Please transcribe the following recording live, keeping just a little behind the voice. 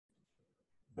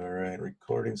All right,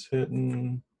 recording's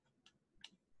hitting.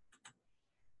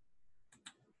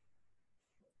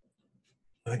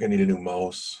 I think I need a new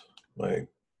mouse. My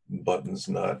button's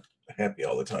not happy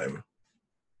all the time.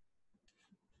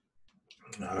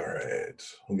 All right,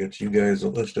 we'll get you guys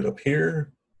listed up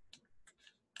here.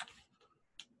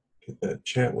 Get that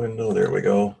chat window. There we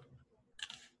go.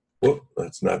 Whoop,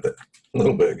 that's not that a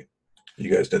little big.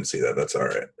 You guys didn't see that. That's all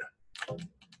right.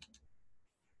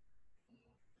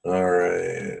 All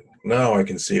right, now I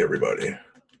can see everybody.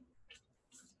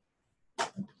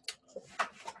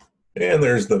 And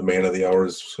there's the man of the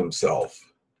hours himself,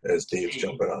 as Dave's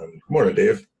jumping on. Good morning,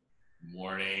 Dave. Good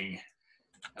morning.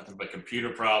 Nothing but computer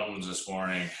problems this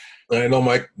morning. I know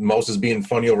my mouse is being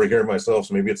funny over here myself,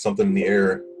 so maybe it's something in the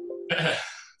air.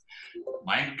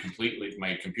 My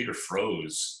computer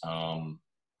froze. I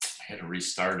had to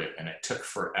restart it, and it took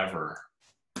forever.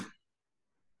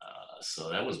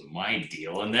 So that was my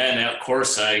deal. And then, of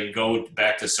course, I go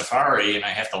back to Safari, and I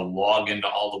have to log into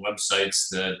all the websites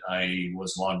that I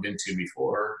was logged into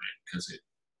before because it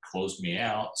closed me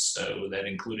out. So that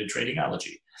included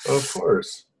Tradingology. Of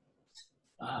course.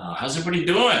 How's everybody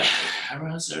doing?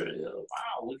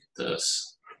 Wow, look at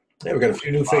this. Yeah, we got a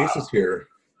few new faces here.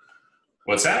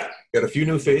 What's that? Got a few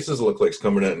new faces, it looks like,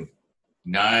 coming in.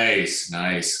 Nice,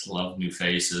 nice. Love new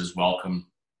faces. Welcome.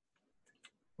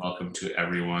 Welcome to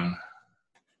everyone.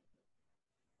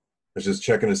 I was just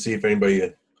checking to see if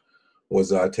anybody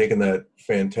was taking that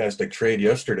fantastic trade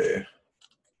yesterday.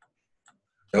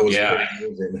 That was pretty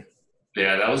amazing.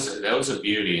 Yeah, that was a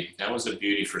beauty. That was a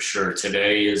beauty for sure.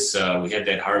 Today is we had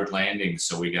that hard landing,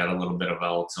 so we got a little bit of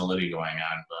volatility going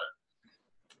on,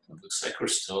 but it looks like we're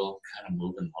still kind of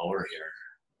moving lower here.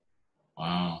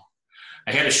 Wow.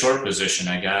 I had a short position.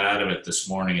 I got out of it this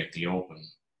morning at the open.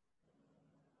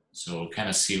 So we'll kind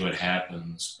of see what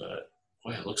happens, but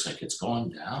boy, it looks like it's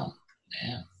going down,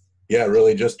 man. Yeah, it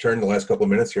really just turned the last couple of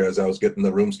minutes here as I was getting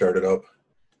the room started up.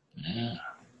 Yeah.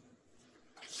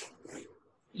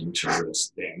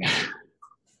 Interesting.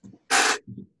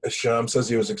 Sham says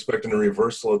he was expecting a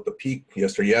reversal at the peak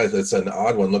yesterday. Yeah, it's an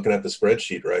odd one looking at the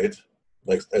spreadsheet, right?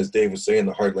 Like as Dave was saying,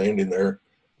 the hard landing there.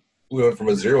 We went from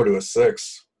a 0 to a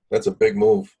 6. That's a big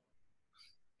move.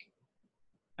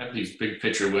 I have these big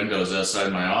picture windows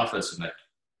outside my office, and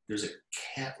there's a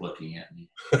cat looking at me.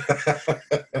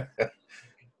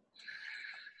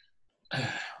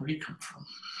 Where do you come from?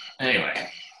 Anyway,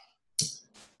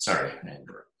 sorry.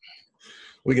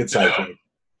 We get sidetracked.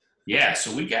 Yeah,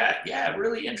 so we got,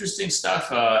 really interesting stuff.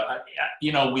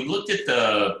 We looked at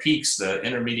the peaks, the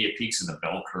intermediate peaks of the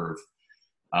bell curve.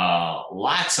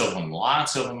 Lots of them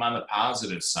on the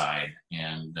positive side.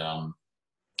 And,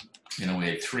 we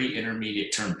had 3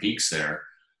 intermediate term peaks there.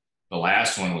 The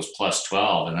last one was plus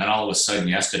 12. And then all of a sudden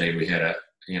yesterday we had it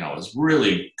was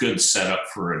really good setup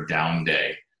for a down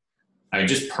day. I mean,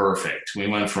 just perfect. We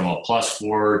went from a plus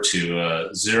 4 to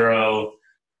a 0.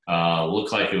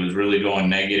 Looked like it was really going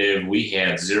negative. We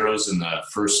had zeros in the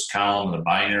first column of the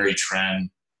binary trend.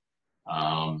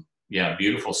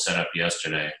 Beautiful setup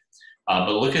yesterday.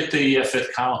 But look at the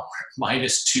fifth column,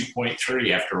 minus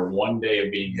 2.3 after one day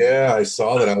of being. Yeah, I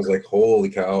saw that. I was like, holy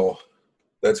cow.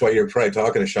 That's why you're probably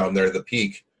talking to Sham there, the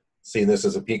peak, seeing this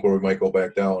as a peak where we might go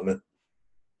back down.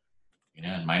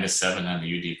 Yeah, minus 7 on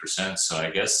the UD percent. So I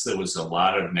guess there was a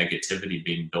lot of negativity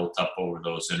being built up over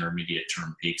those intermediate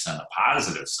term peaks on the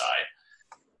positive side.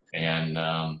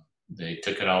 And they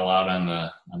took it all out on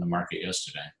the market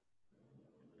yesterday.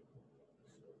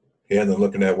 Yeah, and then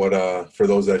looking at what, for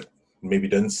those that maybe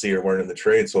didn't see or weren't in the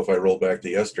trade, so if I roll back to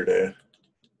yesterday,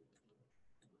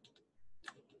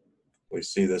 we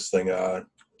see this thing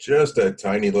just a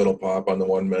tiny little pop on the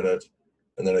 1 minute,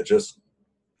 and then it just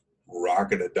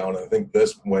rocketed down. I think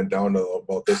this went down to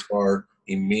about this far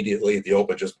immediately at the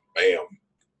open, just bam.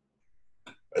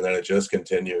 And then it just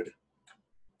continued.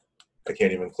 I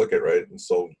can't even click it right. It's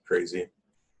so crazy.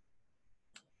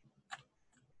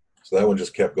 So that one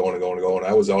just kept going and going and going.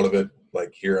 I was out of it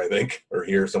like here, I think, or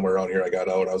here, somewhere around here. I got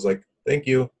out. I was like, thank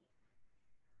you.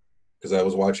 Because I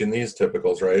was watching these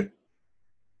typicals, right?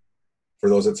 For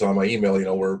those that saw my email,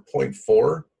 we're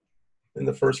 0.4 in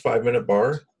the first 5-minute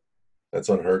bar. That's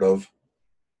unheard of.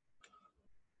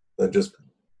 Then just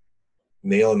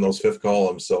nailing those fifth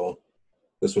columns. So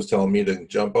this was telling me to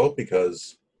jump out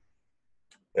because,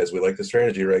 as we like the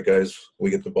strategy, right, guys? We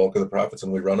get the bulk of the profits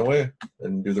and we run away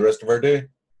and do the rest of our day.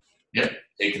 Yep,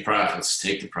 take the profits,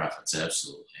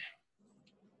 absolutely.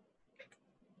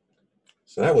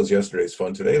 So that was yesterday's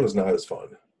fun. Today was not as fun.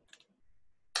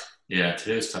 Yeah,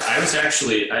 today's fun. I was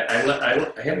actually, I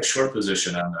had a short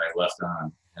position on that I left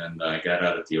on, and I got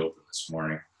out at the open this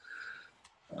morning.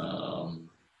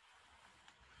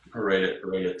 right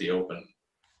at the open.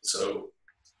 So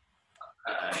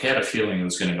I had a feeling it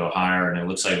was going to go higher, and it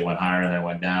looks like it went higher and then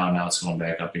went down. Now it's going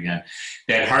back up again.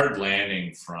 That hard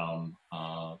landing from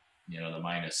the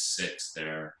 -6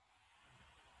 there,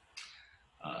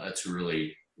 that's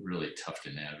really, really tough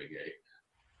to navigate.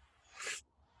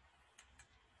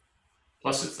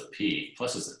 Plus it's the peak.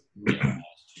 Plus it's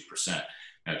 -2%.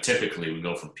 Now typically we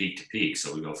go from peak to peak,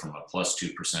 so we go from a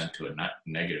 +2% to a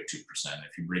 -2%.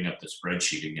 If you bring up the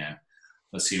spreadsheet again,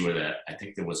 let's see where that. I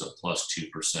think there was a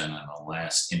 +2% on the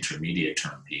last intermediate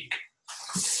term peak.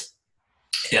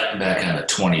 Yeah, back on the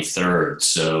 23rd.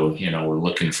 So we're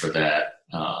looking for that.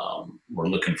 We're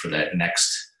looking for that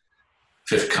next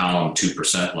fifth column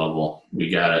 2% level. We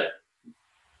got it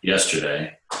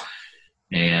yesterday,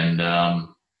 and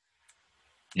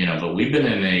but we've been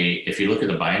in if you look at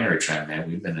the binary trend, man,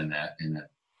 we've been in a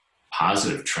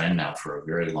positive trend now for a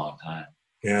very long time.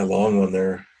 Yeah, long one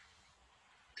there.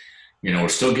 We're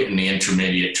still getting the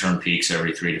intermediate term peaks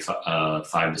every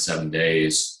 5 to 7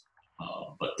 days,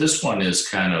 but this one is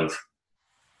kind of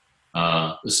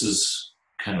a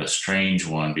strange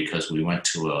one because we went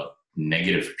to a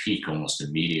negative peak almost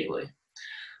immediately.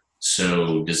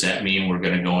 So does that mean we're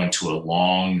going to go into a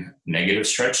long negative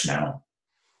stretch now?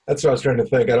 That's what I was trying to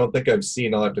think. I don't think I've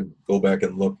seen. I'll have to go back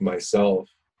and look myself.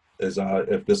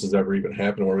 If this has ever even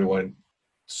happened where we went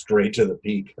straight to the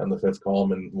peak on the fifth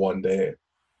column in one day.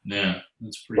 Yeah,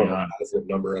 that's pretty odd. A positive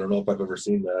number. I don't know if I've ever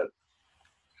seen that.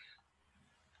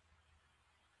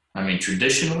 I mean,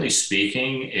 traditionally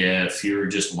speaking, if you're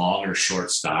just long or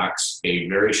short stocks, a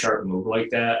very sharp move like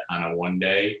that on a 1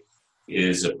 day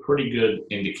is a pretty good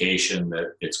indication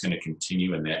that it's going to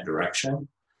continue in that direction,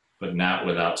 but not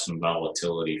without some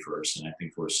volatility first. And I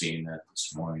think we're seeing that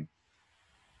this morning.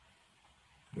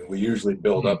 We usually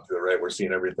build up to it, right? We're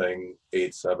seeing everything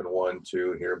 8, 7, 1,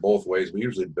 2 here, both ways. We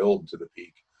usually build to the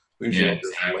peak. We usually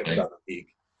just land on the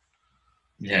peak.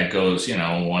 Yeah, it goes,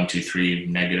 1, 2, 3,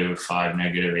 negative, 5,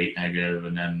 negative, 8, negative,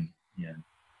 and then,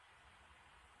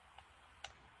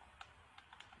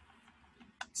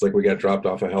 It's like we got dropped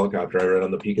off a helicopter right on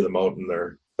the peak of the mountain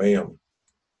there. Bam.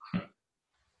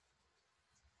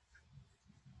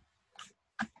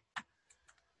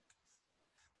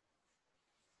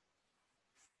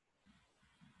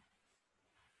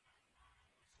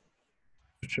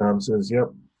 Sham says,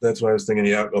 yep, that's what I was thinking.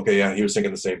 Yeah, okay, yeah, he was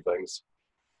thinking the same things.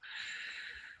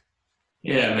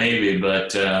 Yeah, maybe,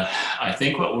 but I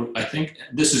think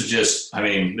this is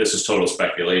this is total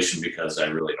speculation because I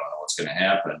really don't know what's going to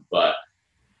happen. But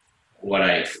what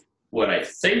I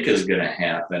think is going to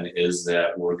happen is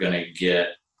that we're going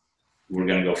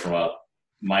to go from a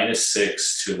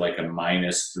 -6 to like a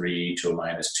 -3 to a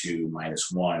 -2,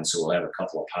 -1. So we'll have a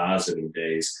couple of positive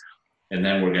days, and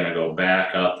then we're going to go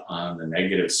back up on the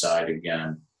negative side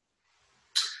again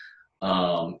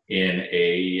in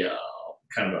a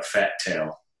kind of a fat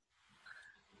tail.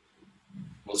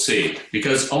 We'll see,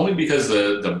 because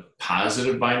the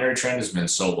positive binary trend has been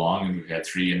so long and we've had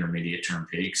 3 intermediate term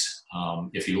peaks.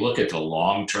 If you look at the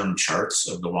long-term charts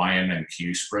of the YM and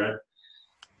Q spread,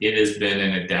 it has been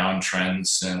in a downtrend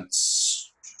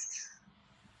since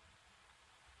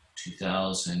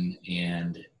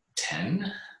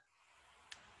 2010.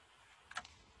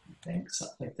 I think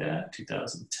something like that,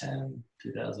 2010,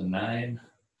 2009.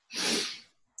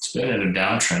 It's been in a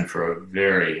downtrend for a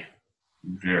very,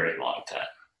 very long time.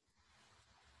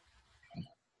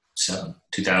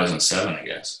 2007, I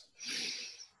guess.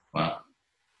 Wow.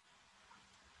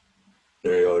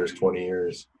 There you go. There's 20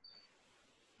 years.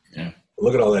 Yeah.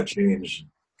 Look at all that change.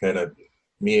 Kind of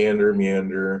meander.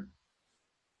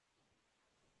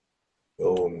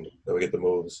 Boom. Then we get the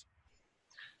moves.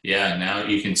 Yeah, now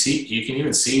you can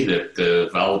even see that the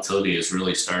volatility has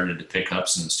really started to pick up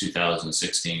since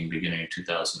 2016, beginning of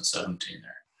 2017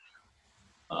 there.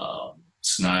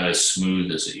 It's not as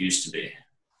smooth as it used to be.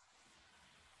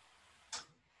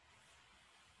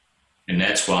 And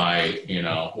that's why,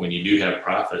 when you do have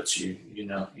profits, you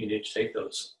need to take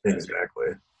those.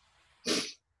 Exactly.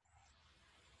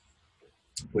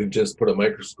 We've just put a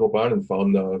microscope on and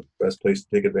found the best place to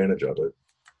take advantage of it.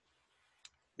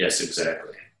 Yes,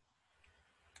 exactly.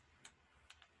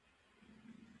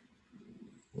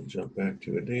 We'll jump back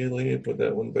to a daily and put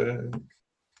that one back.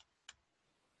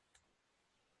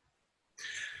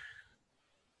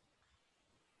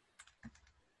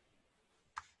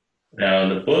 Now,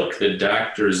 the book that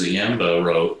Dr. Ziemba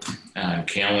wrote on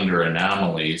calendar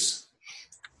anomalies,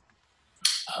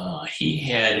 he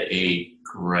had a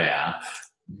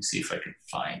graph. Let me see if I can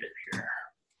find it here.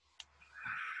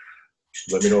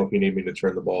 Let me know if you need me to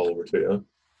turn the ball over to you.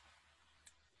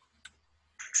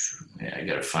 Yeah, I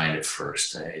gotta find it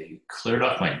first. I cleared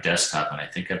off my desktop and I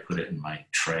think I put it in my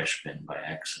trash bin by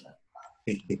accident.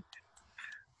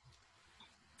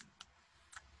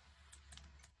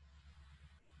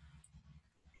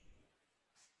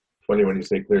 Funny when you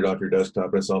say cleared off your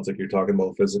desktop, it sounds like you're talking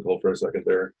about physical for a second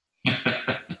there.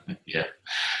 Yeah.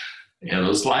 Yeah,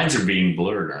 those lines are being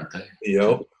blurred, aren't they?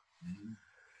 Yep.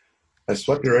 I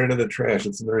swept it right into the trash.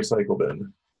 It's in the recycle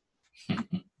bin.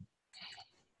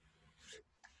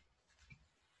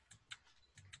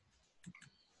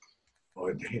 Oh,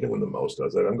 I hate it when the mouse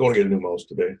does that. I'm going to get a new mouse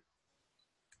today.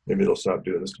 Maybe it'll stop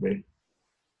doing this to me.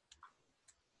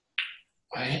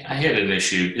 I had an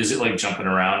issue. Is it like jumping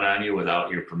around on you without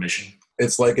your permission?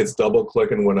 It's like it's double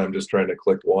clicking when I'm just trying to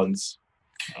click once.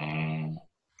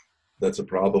 That's a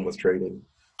problem with trading.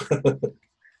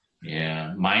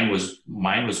 Yeah, mine was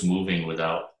moving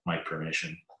without my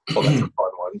permission. Oh, that's a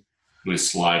fun one. It would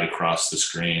slide across the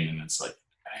screen, and it's like,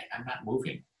 I'm not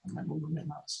moving. I'm not moving my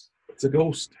mouse. It's a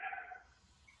ghost.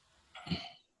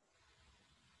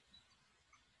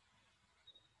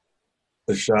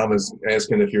 The Sham is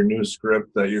asking if your new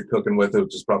script that you're cooking with,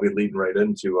 which is probably leading right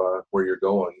into where you're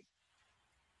going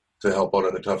to help out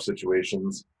in the tough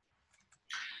situations.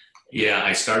 Yeah,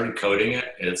 I started coding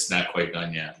it. It's not quite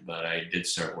done yet, but I did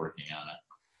start working on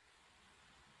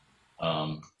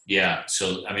it. Yeah,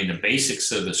 so I mean, the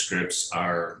basics of the scripts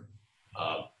are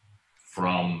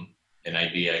from an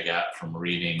idea I got from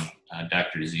reading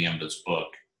Dr. Ziemba's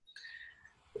book,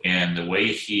 and the way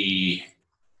he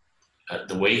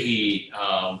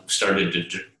started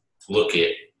to look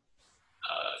at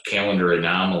calendar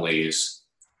anomalies,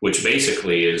 which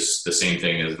basically is the same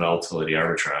thing as volatility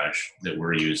arbitrage that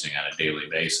we're using on a daily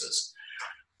basis.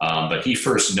 But he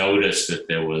first noticed that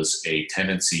there was a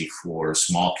tendency for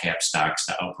small cap stocks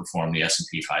to outperform the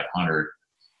S&P 500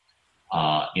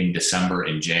 in December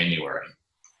and January.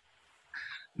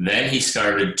 Then he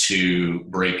started to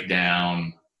break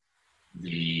down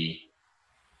the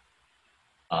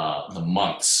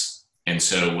months. And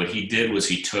so what he did was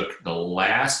he took the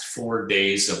last 4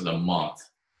 days of the month,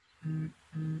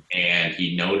 and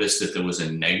he noticed that there was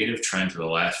a negative trend for the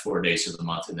last 4 days of the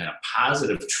month, and then a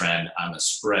positive trend on the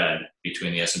spread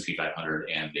between the S&P 500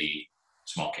 and the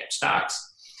small cap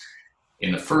stocks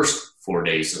in the first 4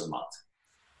 days of the month.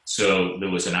 So there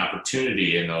was an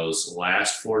opportunity in those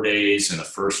last 4 days and the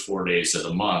first 4 days of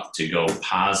the month to go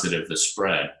positive the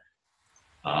spread.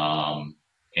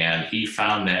 And he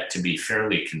found that to be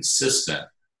fairly consistent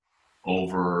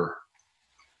over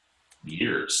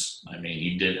years. I mean,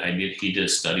 he did a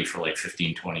study for like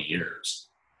 15, 20 years.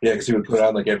 Yeah, because he would put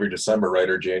on like every December, right,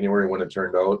 or January when it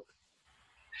turned out.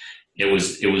 It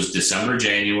was December,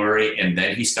 January, and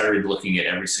then he started looking at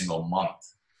every single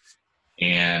month.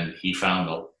 And he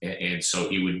found, and so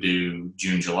he would do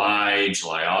June, July,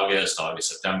 August,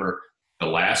 September, the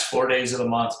last 4 days of the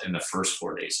month and the first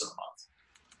 4 days of the month.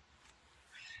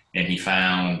 And he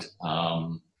found,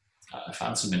 I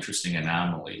found some interesting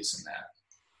anomalies in that.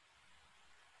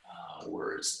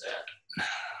 Where is that?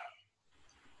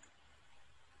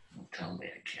 Don't tell me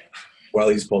I can't. While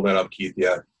he's pulling that up, Keith,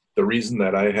 yeah. The reason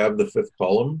that I have the fifth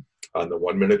column on the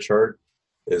 1 minute chart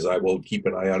is I will keep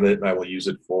an eye on it and I will use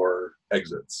it for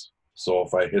exits. So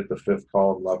if I hit the fifth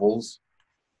column levels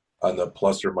on the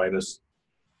plus or minus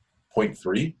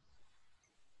 0.3,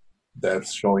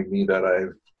 that's showing me that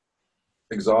I've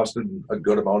exhausted a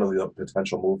good amount of the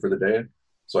potential move for the day.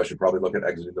 So I should probably look at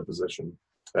exiting the position.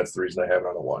 That's the reason I have it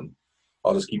on a 1.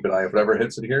 I'll just keep an eye. If it ever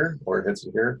hits it here or it hits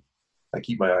it here, I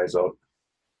keep my eyes out.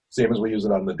 Same as we use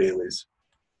it on the dailies.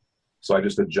 So I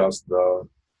just adjust the,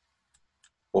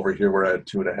 over here we're at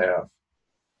 2.5.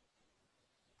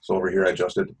 So over here I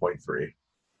adjust it to 0.3.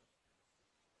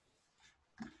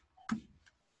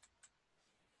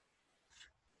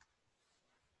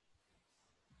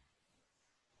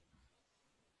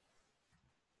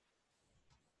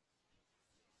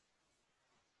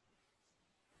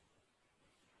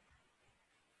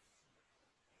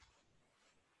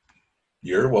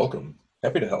 You're welcome.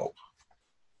 Happy to help.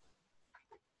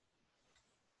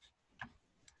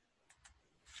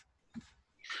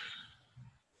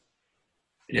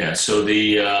 Yeah. So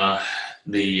the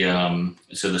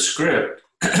script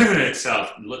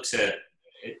itself looks at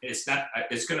it's not.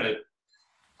 It's gonna.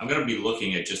 I'm gonna be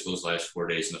looking at just those last 4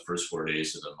 days and the first 4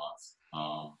 days of the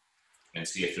month, and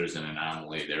see if there's an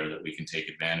anomaly there that we can take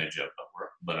advantage of.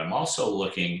 But I'm also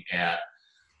looking at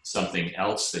something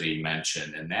else that he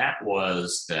mentioned, and that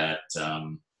was that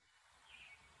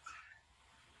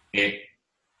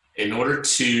in order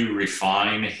to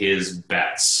refine his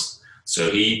bets,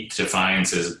 so he defines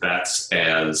his bets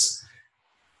as,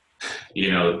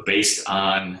 based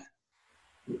on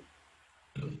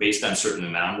based on certain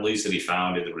anomalies that he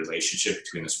found in the relationship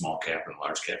between the small cap and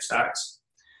large cap stocks,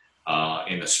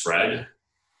 in the spread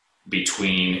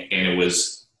between, and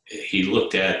he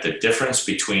looked at the difference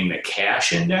between the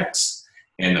cash index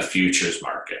and the futures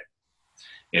market.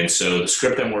 And so the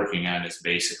script I'm working on is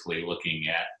basically looking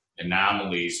at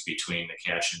anomalies between the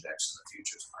cash index and the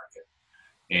futures market.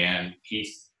 And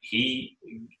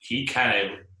he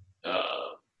kind of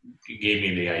gave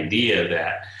me the idea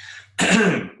that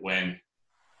when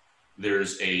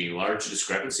there's a large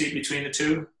discrepancy between the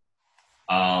two,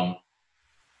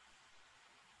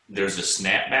 there's a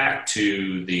snapback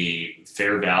to the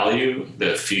fair value.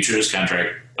 The futures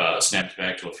contract snaps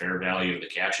back to a fair value of the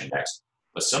cash index.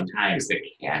 But sometimes the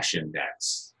cash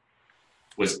index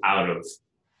was out of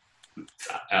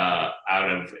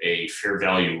a fair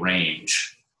value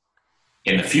range,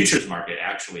 and the futures market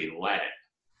actually led it.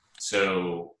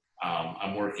 So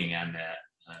I'm working on that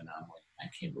anomaly. I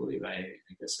can't believe I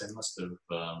guess I must have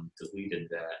deleted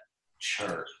that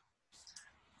chart.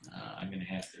 I'm going to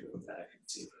have to go back and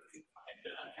see if I can find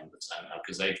it on Amazon now,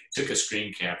 because I took a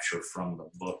screen capture from the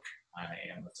book on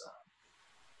Amazon.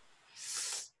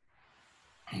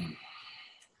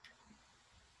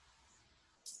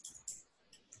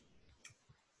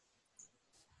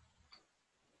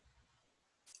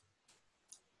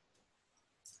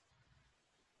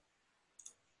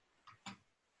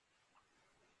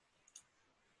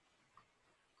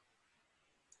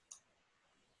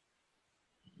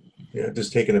 Yeah,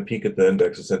 just taking a peek at the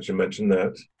index since you mentioned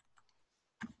that.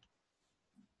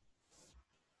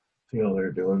 See how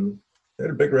they're doing. They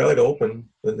had a big rally to open,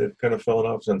 then they've kind of fallen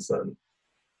off since then.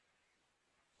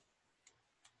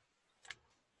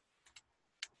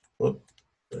 Oh,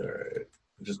 all right.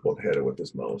 I just about had it with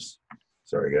this mouse.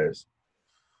 Sorry, guys.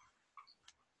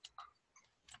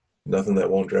 Nothing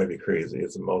that won't drive you crazy.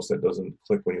 It's a mouse that doesn't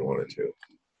click when you want it to.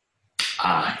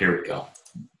 Ah, here we go.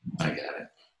 I got it.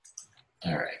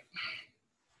 All right.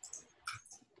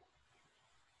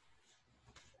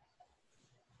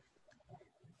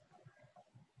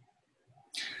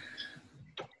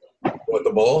 What,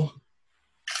 the ball?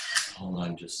 Hold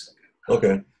on just a second.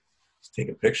 Okay. Just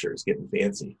taking pictures, getting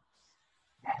fancy.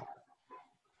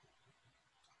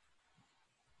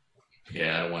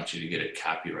 Yeah, I don't want you to get a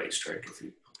copyright strike if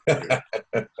you.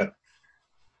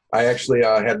 I actually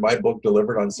had my book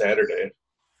delivered on Saturday.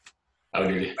 Oh,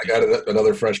 did you? I got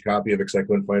another fresh copy of it because I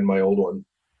couldn't find my old one.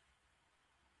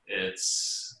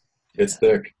 It's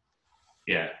thick.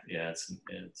 Yeah, it's a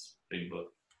big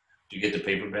book. Did you get the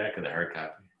paperback or the hard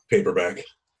copy? Paperback.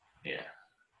 Yeah.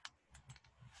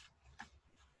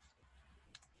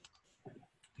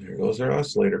 There goes our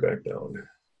oscillator back down.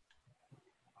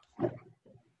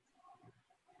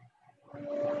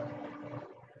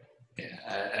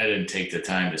 Yeah, I didn't take the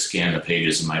time to scan the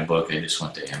pages of my book. I just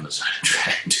went to Amazon and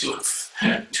tried to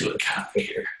do a copy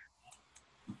here.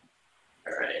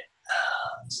 All right.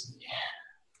 Let's see.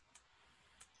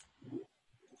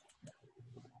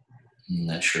 I'm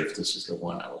not sure if this is the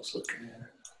one I was looking at.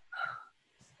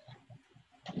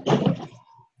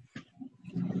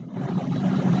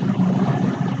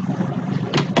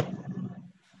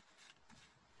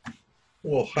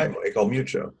 Well, hi, Mike. I'll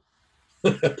mute you.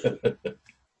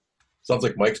 Sounds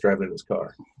like Mike's driving in his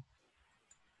car.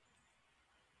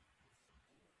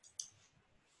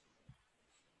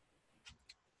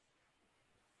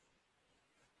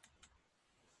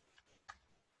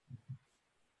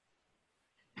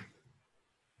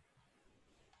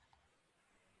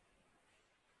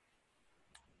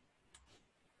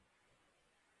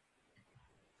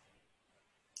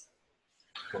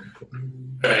 All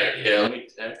right. Yeah.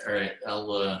 All right.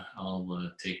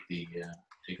 I'll take the.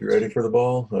 You ready for the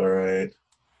ball? All right.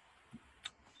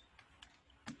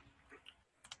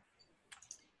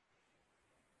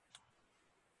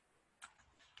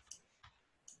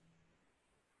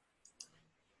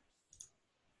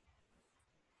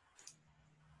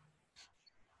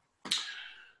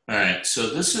 All right. So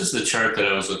this is the chart that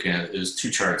I was looking at. There's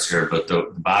two charts here, but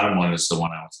the bottom one is the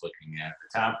one I was looking at. The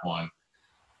top one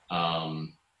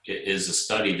is a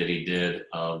study that he did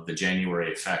of the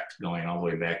January effect going all the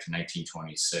way back to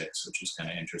 1926, which is kind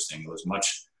of interesting. It was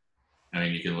much. I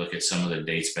mean, you can look at some of the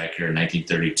dates back here in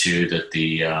 1932 that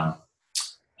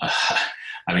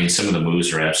I mean, some of the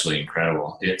moves are absolutely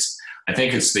incredible. I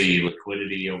think it's the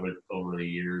liquidity over the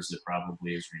years that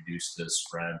probably has reduced the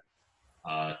spread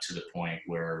to the point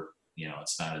where,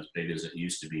 it's not as big as it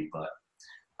used to be. But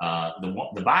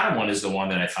the bottom one is the one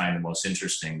that I find the most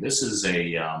interesting. This is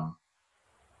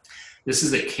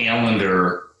a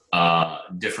calendar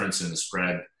difference in the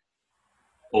spread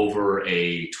over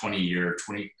a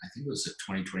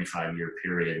 25 year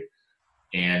period.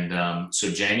 So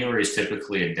January is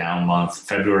typically a down month.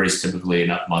 February is typically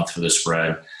an up month for the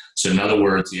spread. So in other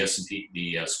words, the S&P,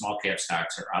 the small cap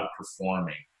stocks are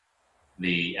outperforming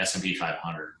the S&P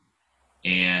 500.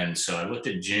 And so I looked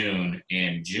at June,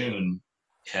 and June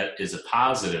is a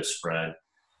positive spread.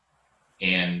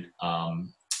 And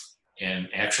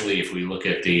actually, if we look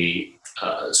at the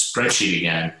spreadsheet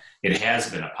again, it has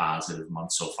been a positive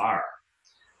month so far.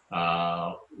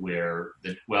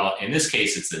 In this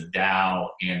case, it's the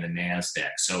Dow and the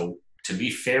NASDAQ. So to be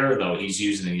fair, though, he's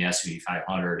using the S&P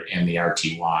 500 and the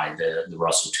RTY, the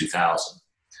Russell 2000.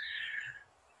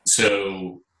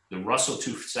 So the Russell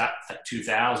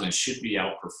 2000 should be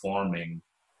outperforming,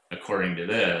 according to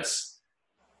this,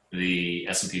 the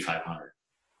S&P 500.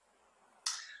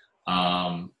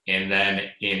 And then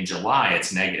in July,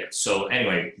 it's negative. So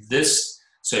anyway,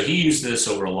 so he used this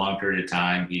over a long period of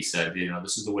time. He said,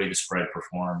 this is the way the spread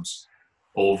performs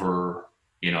over,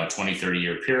 a 20,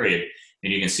 30-year period.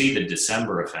 And you can see the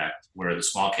December effect, where the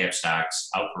small cap stocks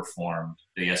outperformed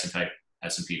the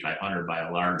S&P 500 by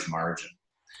a large margin.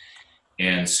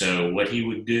 And so what he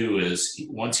would do is,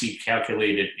 once he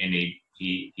calculated and he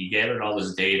gathered all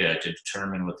this data to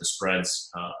determine what the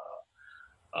spread's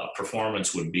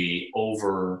performance would be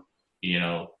over,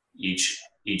 each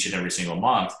and every single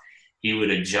month, he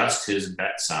would adjust his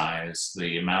bet size,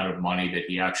 the amount of money that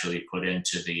he actually put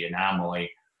into the anomaly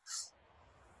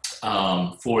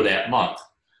for that month.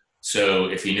 So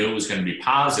if he knew it was going to be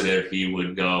positive, he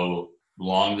would go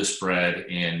long the spread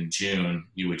in June.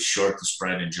 He would short the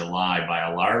spread in July by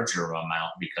a larger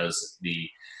amount, because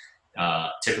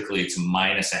typically it's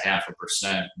minus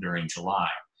 0.5% during July.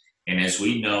 And as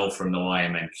we know from the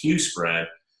YMNQ spread,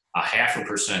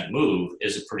 0.5% move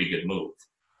is a pretty good move.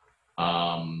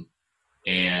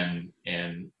 And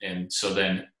so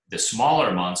then the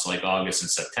smaller months like August and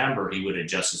September, he would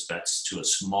adjust his bets to a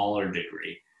smaller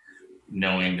degree,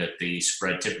 knowing that the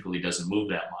spread typically doesn't move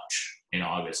that much in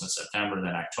August and September.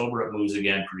 Then October, it moves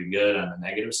again pretty good on the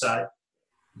negative side,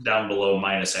 down below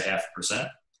minus 0.5%,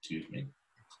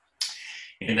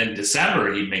 And then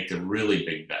December, he'd make the really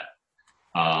big bet.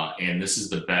 And this is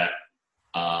the bet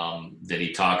that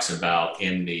he talks about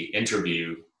in the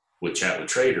interview with Chat with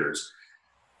Traders.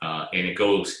 And it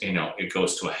goes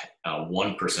to a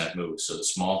 1% move. So the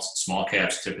small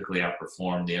caps typically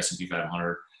outperform the S&P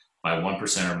 500 by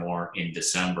 1% or more in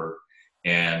December,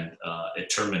 and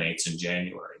it terminates in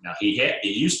January. Now it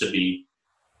used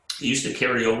to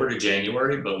carry over to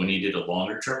January, but when he did a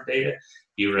longer term data,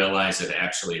 he realized it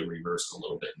actually reversed a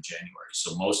little bit in January.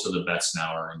 So most of the bets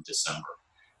now are in December,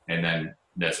 and then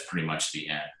that's pretty much the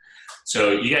end.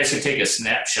 So you guys can take a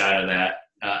snapshot of that.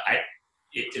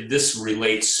 This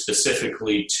relates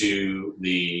specifically to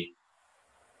the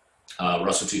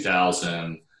Russell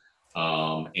 2000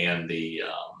 and the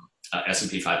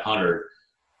S&P 500,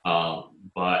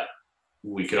 but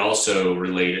we could also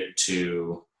relate it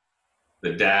to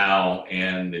the Dow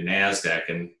and the NASDAQ.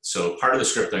 And so part of the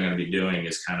script I'm going to be doing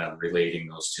is kind of relating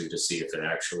those two to see if it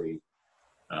actually,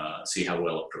 see how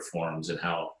well it performs and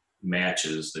how it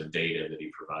matches the data that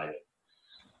he provided.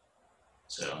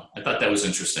 So I thought that was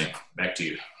interesting. Back to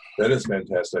you. That is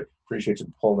fantastic. Appreciate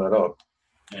you pulling that up.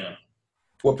 Yeah.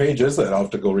 What page is that? I'll have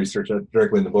to go research that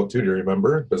directly in the book too. Do you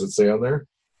remember? Does it say on there?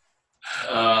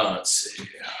 Let's see.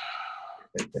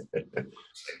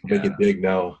 Make it big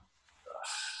now.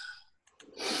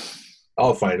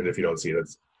 I'll find it if you don't see it.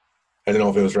 I don't know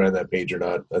if it was right on that page or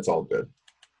not. That's all good.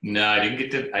 No, I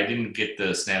didn't get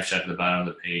the snapshot at the bottom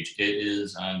of the page. It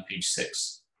is on page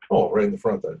 6. Oh, right in the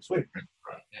front then. Sweet. Right in the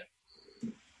front, yeah.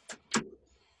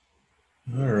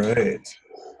 All right.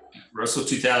 Russell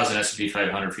 2000 S&P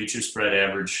 500 future spread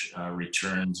average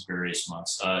returns various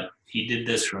months. He did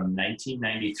this from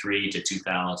 1993 to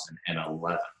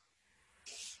 2011.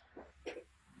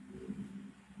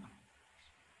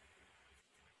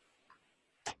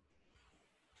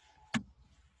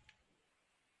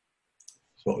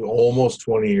 So almost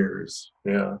 20 years.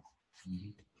 Yeah.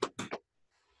 Mm-hmm.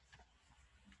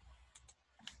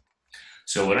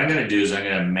 So what I'm going to do is I'm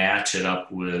going to match it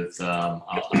up with I'll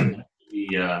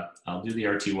do the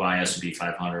RTY S&P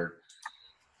 500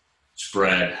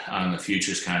 spread on the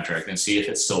futures contract and see if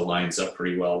it still lines up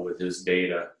pretty well with his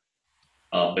data.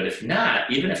 But if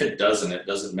not, even if it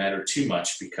doesn't matter too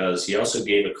much, because he also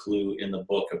gave a clue in the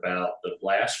book about the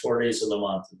last 4 days of the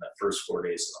month and the first 4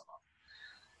 days of the month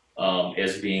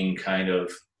as being kind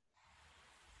of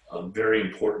a very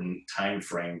important time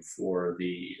frame for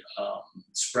the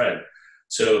spread.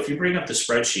 So if you bring up the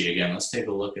spreadsheet again, let's take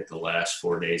a look at the last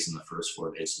 4 days and the first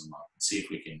 4 days of the month and see if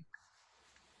we can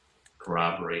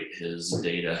corroborate his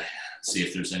data see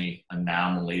if there's any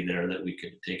anomaly there that we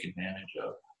could take advantage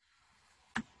of.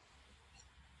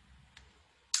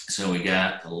 So we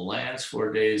got the last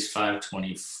 4 days,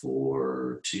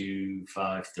 524 to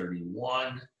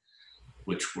 531,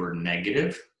 which were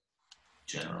negative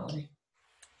generally.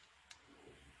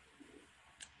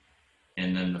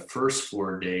 And then the first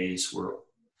 4 days were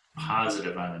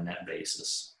positive on a net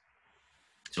basis.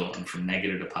 So it went from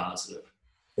negative to positive.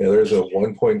 Yeah, there's a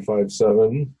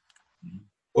 1.57.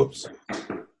 Whoops.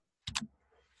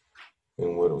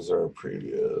 And what was our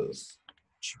previous?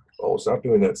 Oh, stop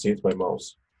doing that. See, it's my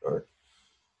mouse. All right.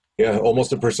 Yeah,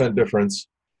 almost a % difference.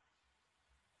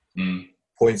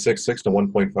 0.66 to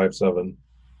 1.57.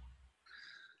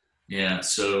 Yeah,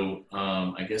 so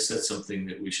I guess that's something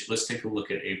that we should. Let's take a look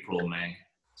at April, May.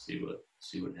 See what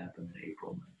happened in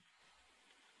April, May.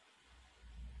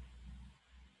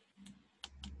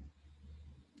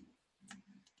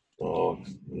 Oh,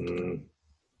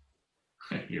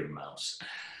 Your mouse.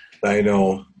 I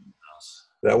know.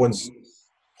 That one's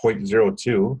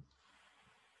 0.02.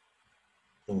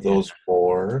 And those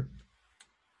four.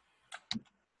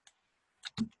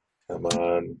 Come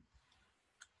on.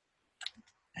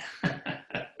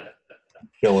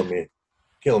 Killing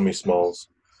me, Smalls.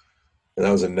 And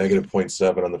that was a negative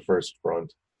 0.7 on the first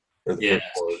front. Or the first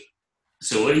part.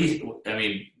 So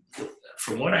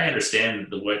from what I understand,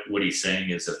 what he's saying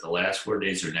is that the last 4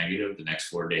 days are negative, the next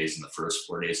 4 days and the first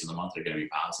 4 days of the month are going to be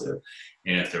positive.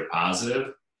 And if they're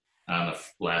positive on the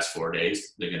last 4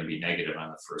 days, they're going to be negative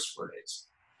on the first 4 days.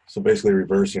 So basically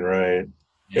reversing, right?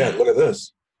 Yeah, look at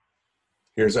this.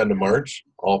 Here's end of March,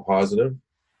 all positive.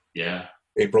 Yeah.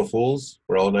 April Fools,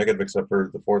 we're all negative except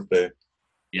for the fourth day.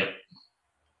 Yep.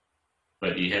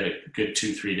 But you had a good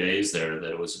 2-3 days there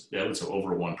that was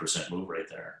over 1% move right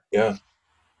there. Yeah.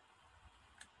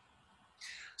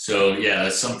 So yeah,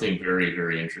 that's something very,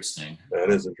 very interesting. That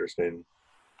is interesting.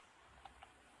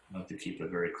 I'll have to keep a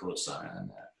very close eye on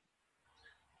that.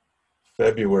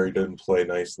 February didn't play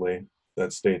nicely.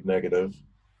 That stayed negative.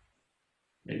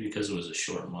 Maybe because it was a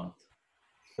short month.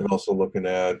 And also looking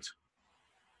at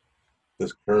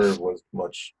this curve was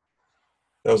much.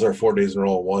 That was our 4 days in a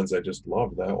row ones. I just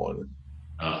loved that one.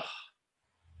 Oh,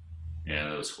 yeah,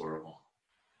 that was horrible.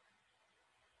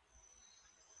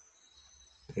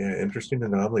 Yeah, interesting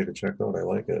anomaly to check out. I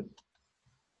like it.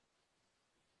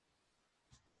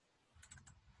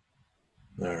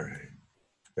 All right.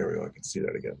 There we go. I can see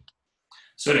that again.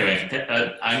 So anyway,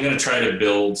 I'm going to try to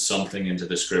build something into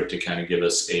the script to kind of give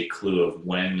us a clue of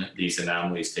when these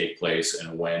anomalies take place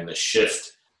and when the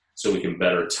shift, so we can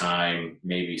better time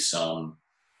maybe some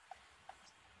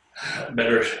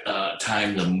better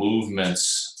time the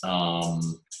movements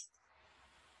on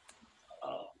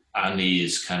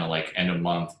these kind of like end of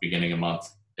month, beginning of month,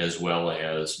 as well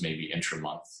as maybe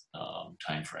intra-month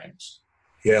time frames.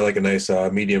 Yeah, like a nice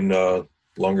medium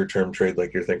longer term trade,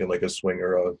 like you're thinking like a swing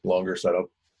or a longer setup.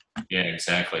 Yeah,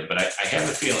 exactly. But I have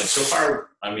a feeling so far,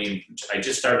 I mean, I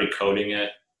just started coding it.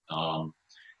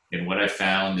 And what I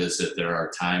found is that there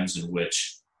are times in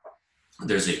which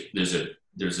there's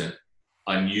an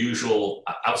unusual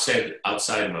outside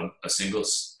of a single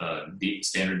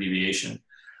standard deviation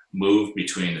move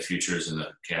between the futures and the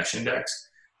cash index.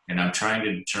 And I'm trying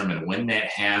to determine when that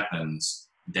happens,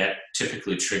 that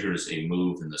typically triggers a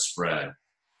move in the spread.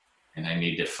 And I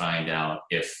need to find out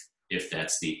if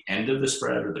that's the end of the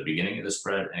spread or the beginning of the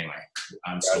spread. Anyway,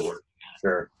 I'm still working on it.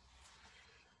 Sure.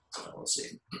 So we'll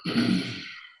see.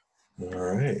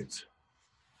 All right.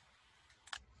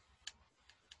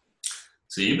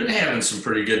 So you've been having some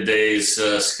pretty good days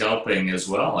scalping as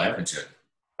well, haven't you?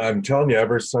 I'm telling you,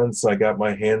 ever since I got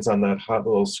my hands on that hot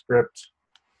little script,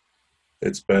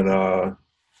 it's been a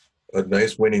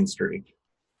nice winning streak.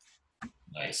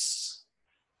 Nice.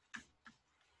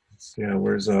 Yeah,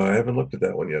 I haven't looked at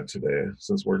that one yet today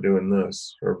since we're doing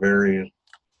this, or very,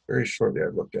 very shortly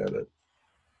I've looked at it.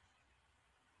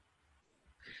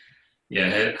 Yeah, I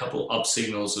had a couple up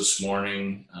signals this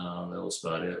morning. That was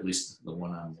about it, at least the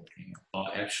one I'm looking at. Oh,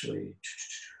 actually,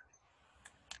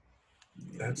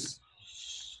 that's.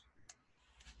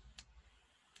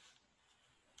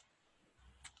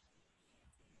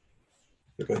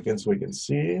 Look again so we can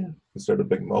see instead of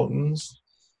big mountains.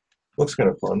 Looks kind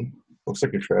of fun. Looks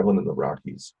like you're traveling in the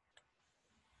Rockies.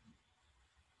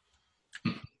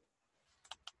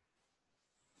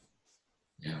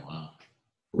 Yeah, wow.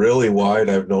 Really wide,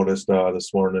 I've noticed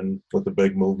this morning with the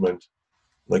big movement.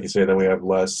 Like you say, then we have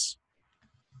less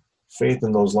faith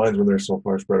in those lines when they're so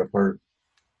far spread apart.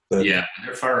 Yeah, when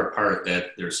they're far apart, that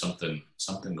there's something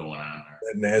going on there.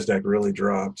 That NASDAQ really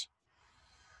dropped.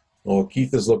 Well,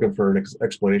 Keith is looking for an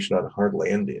explanation on hard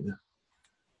landing.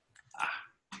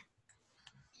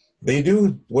 They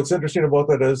do. What's interesting about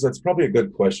that is that's probably a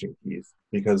good question, Keith,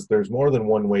 because there's more than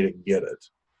one way to get it.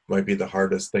 Might be the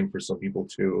hardest thing for some people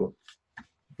to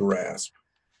grasp.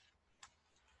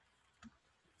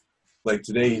 Like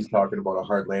today, he's talking about a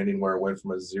hard landing where it went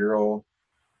from a 0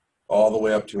 all the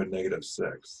way up to a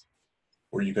 -6,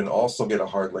 where you can also get a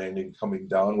hard landing coming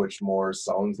down, which more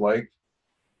sounds like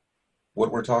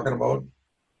what we're talking about.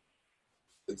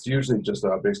 It's usually just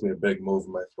basically a big move,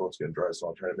 and my throat's getting dry, so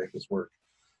I'll try to make this work.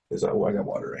 Oh, I got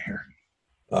water right here.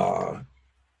 Uh,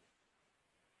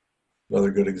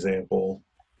 Another good example.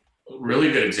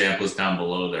 Really good examples down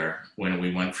below there when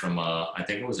we went from I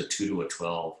think it was a 2 to a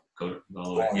 12. Go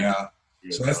all the way. Oh, yeah.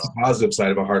 To So a that's the 12. positive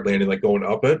side of a hard landing, like going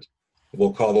up it.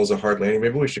 We'll call those a hard landing.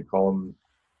 Maybe we should call them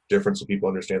different so people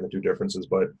understand the two differences,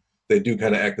 but they do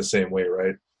kind of act the same way,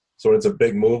 right? So when it's a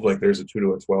big move, like there's a 2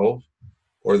 to a 12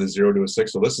 or the 0 to a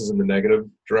 6. So this is in the negative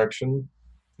direction.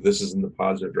 This is in the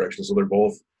positive direction. So they're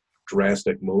both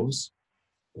drastic moves.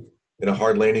 And a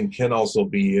hard landing can also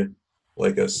be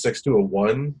like a 6 to a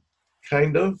 1,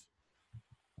 kind of.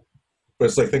 But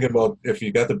it's like thinking about if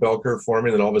you got the bell curve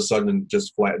forming, then all of a sudden it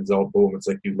just flattens out, boom. It's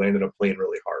like you landed a plane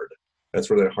really hard. That's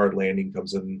where that hard landing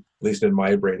comes in. At least in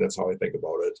my brain, that's how I think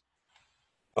about it.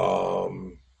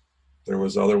 There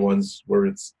was other ones where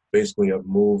it's basically a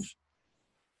move.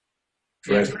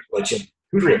 Yeah, Like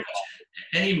pretty much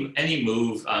any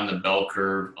move on the bell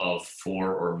curve of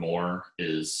 4 or more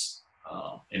is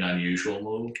an unusual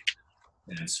move,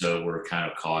 and so we're kind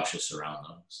of cautious around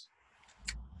those.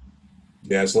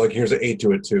 Yeah, so like here's an 8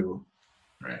 to a 2.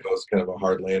 Right. That was kind of a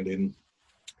hard landing.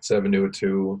 7 to a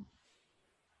 2.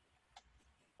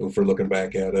 If we're looking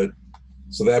back at it.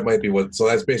 So that might be what, so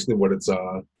that's basically what it's,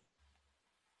 what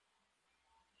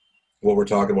we're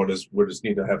talking about is we just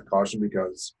need to have caution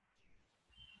because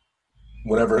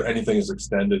whenever anything is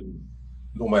extended,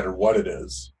 no matter what it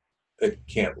is, it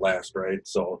can't last, right?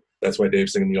 So that's why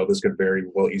Dave's saying, this could very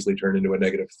well easily turn into a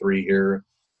 -3 here,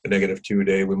 a -2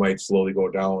 day. We might slowly go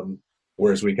down,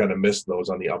 whereas we kind of missed those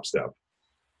on the upstep.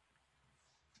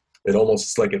 It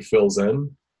almost like it fills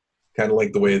in, kind of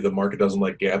like the way the market doesn't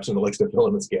like gaps and it likes to fill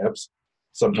in its gaps.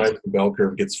 Sometimes the bell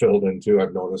curve gets filled in too,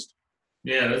 I've noticed.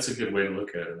 Yeah, that's a good way to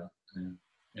look at it. Yeah.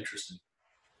 Interesting.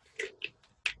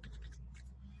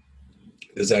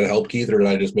 Does that help, Keith, or did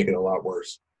I just make it a lot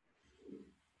worse?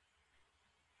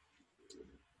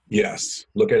 Yes.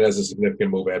 Look at it as a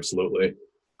significant move, absolutely.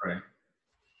 Right.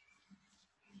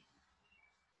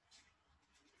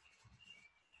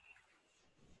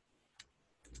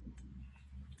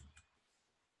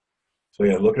 So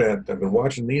yeah, looking at, I've been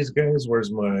watching these guys.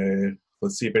 Where's my,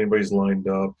 let's see if anybody's lined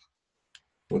up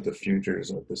with the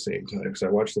futures at the same time. Because I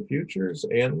watch the futures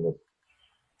and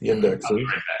the indexes.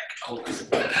 I'll be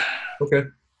right back. Okay.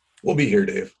 We'll be here,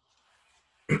 Dave.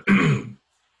 How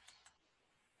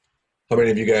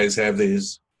many of you guys have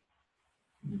these?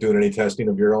 Doing any testing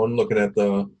of your own, looking at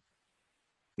the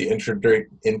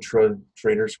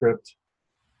intra-trader script?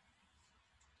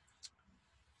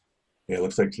 Yeah, it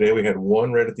looks like today we had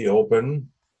one right at the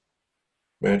open,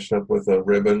 matched up with a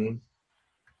ribbon,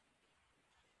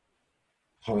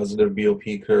 positive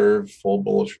BOP curve, full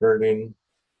bullish herding,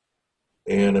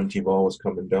 and MT ball was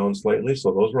coming down slightly.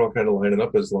 So those were all kind of lining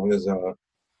up as long as you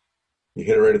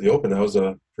hit it right at the open. That was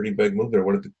a pretty big move there.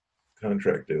 What did the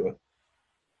contract do?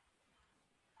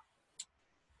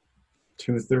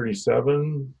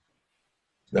 237.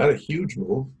 Not a huge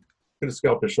move. Could have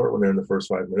scalped a short one there in the first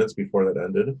 5 minutes before that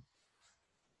ended.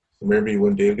 So maybe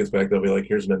when Dave gets back, they'll be like,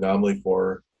 here's an anomaly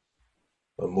for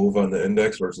a move on the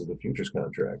index versus the futures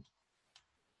contract.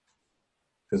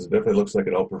 Because it definitely looks like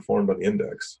it outperformed on the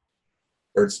index.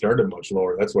 Or it started much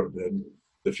lower. That's what it did.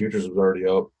 The futures was already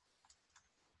up.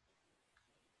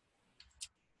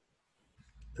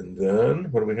 And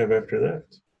then what do we have after that?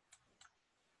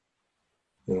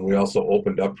 And we also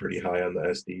opened up pretty high on the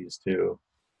SDs too.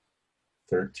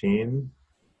 13.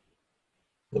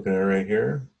 Looking at it right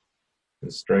here. The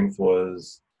strength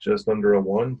was just under a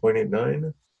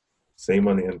 1.89. Same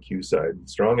on the NQ side.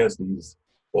 Strong SDs,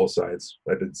 both sides.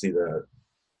 I did see that.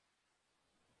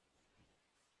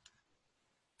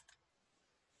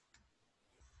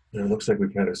 And it looks like we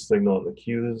kind of signal on the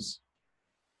Qs.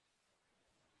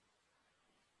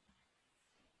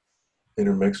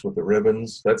 Intermixed with the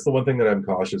ribbons. That's the one thing that I'm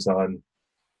cautious on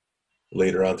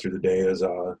later on through the day is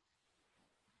I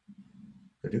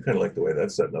do kind of like the way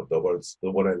that's setting up though, but it's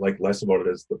the what I like less about it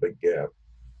is the big gap.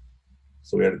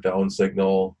 So we had a down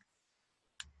signal.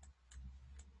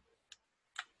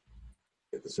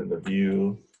 Get this in the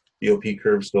view. BOP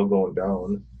curve still going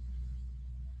down.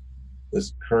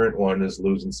 This current one is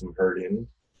losing some herding.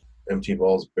 MT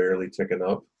ball's barely ticking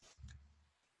up.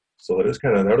 So that is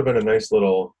kind of, that would have been a nice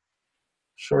little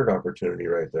short opportunity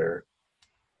right there,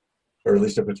 or at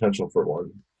least a potential for one.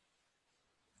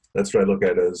 That's what I look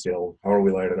at as, you know, how are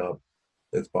we lining up?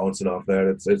 It's bouncing off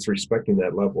that. It's respecting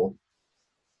that level.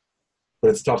 But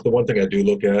it's tough. The one thing I do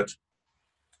look at,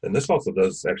 and this also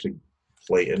does actually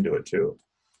play into it too.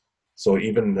 So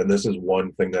even, and this is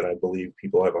one thing that I believe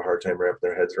people have a hard time wrapping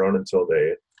their heads around until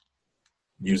they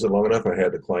use it long enough. I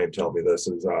had the client tell me this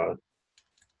is,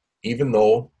 even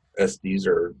though SDs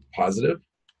are positive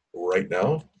right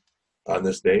now on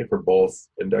this day for both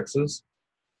indexes,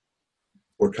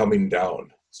 we're coming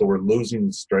down. So we're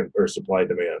losing strength or supply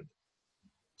demand.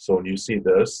 So when you see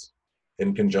this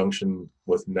in conjunction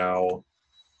with now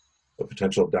a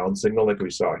potential down signal like we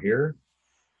saw here,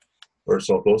 or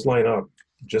so if those line up,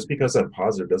 just because I'm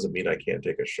positive doesn't mean I can't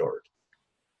take a short,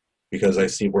 because I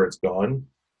see where it's gone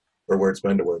or where it's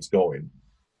been to where it's going.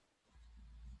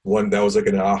 One, that was like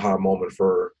an aha moment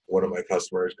for one of my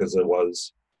customers, because it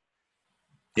was,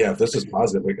 yeah, if this is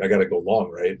positive, I got to go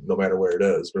long, right? No matter where it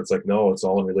is. But it's like, no, it's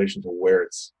all in relation to where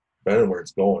it's been and where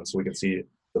it's going. So we can see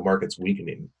the market's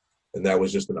weakening. And that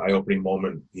was just an eye-opening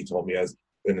moment. He told me as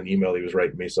in an email he was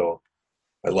writing me. So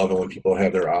I love it when people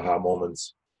have their aha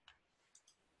moments.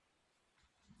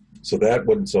 So that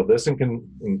would, so this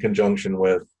in conjunction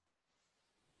with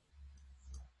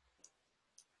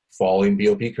falling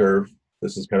BOP curve,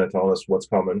 this is kind of telling us what's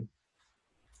coming.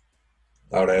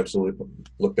 I would absolutely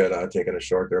look at taking a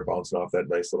short there, bouncing off that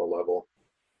nice little level.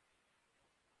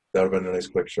 That would have been a nice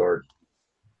quick short.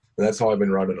 And that's how I've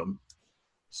been running them.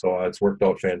 So it's worked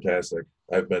out fantastic.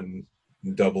 I've been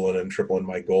doubling and tripling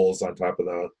my goals on top of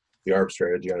the ARB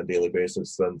strategy on a daily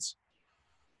basis since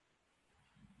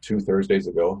 2 Thursdays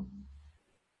ago.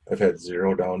 I've had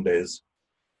 0 down days.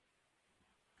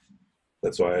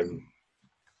 That's why I'm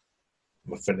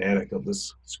a fanatic of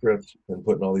this script and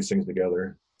putting all these things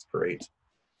together. It's great.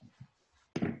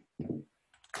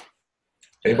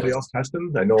 Anybody else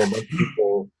testing? I know a bunch of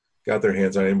people got their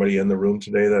hands on. Anybody in the room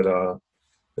today that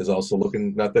is also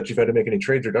looking, not that you've had to make any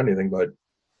trades or done anything, but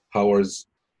how is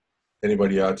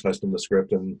anybody testing the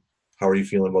script, and how are you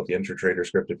feeling about the intra-trader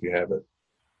script if you have it?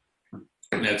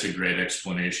 That's a great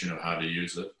explanation of how to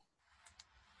use it.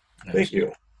 Thank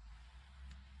you.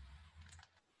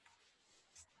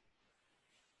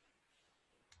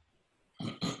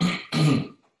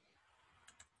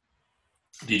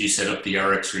 Did you set up the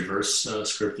RX reverse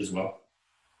script as well?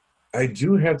 I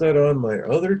do have that on my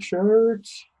other chart,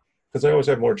 because I always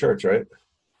have more charts, right?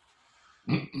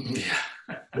 Yeah.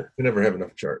 I never have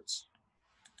enough charts.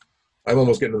 I'm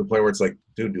almost getting to the point where it's like,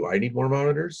 dude, do I need more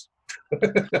monitors?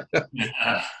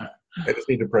 Yeah. I just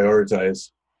need to prioritize.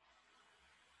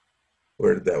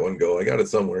 Where did that one go? I got it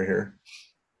somewhere here.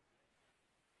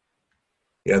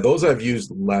 Yeah, those I've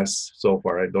used less so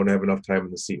far. I don't have enough time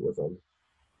in the seat with them.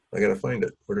 I got to find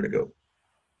it. Where did it go?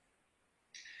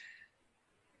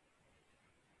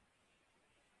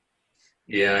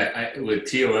 Yeah, with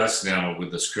TOS now,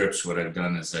 with the scripts, what I've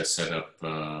done is I set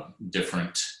up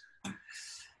different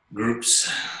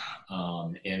groups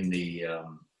in the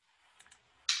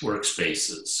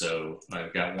workspaces. So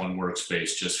I've got one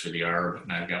workspace just for the ARB,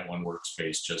 and I've got one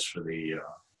workspace just for the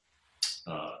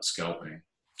scalping.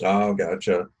 Oh,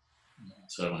 gotcha.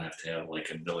 So I don't have to have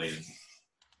like a billion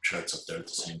charts up there at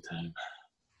the same time.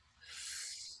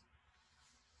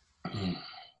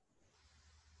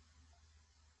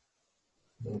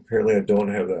 Apparently I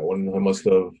don't have that one. I must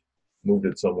have moved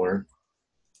it somewhere.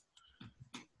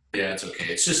 Yeah, it's okay.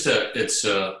 It's just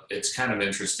it's kind of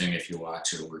interesting if you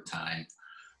watch it over time.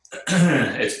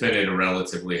 It's been at a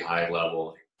relatively high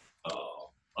level,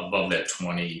 above that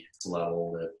 20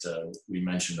 level that we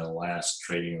mentioned in the last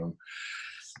trading room.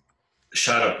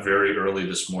 Shot up very early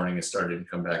this morning and started to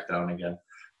come back down again.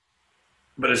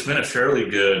 But it's been a fairly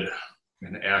good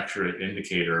and accurate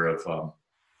indicator of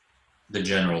the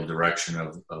general direction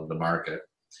of the market.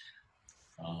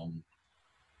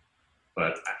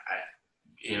 But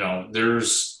you know,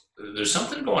 there's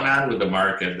something going on with the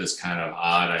market that's kind of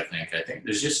odd. I think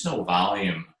there's just no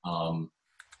volume.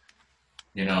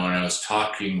 You know, and I was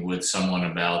talking with someone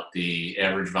about the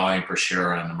average volume per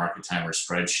share on the market timer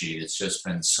spreadsheet. It's just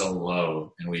been so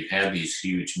low, and we've had these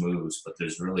huge moves, but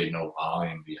there's really no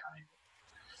volume behind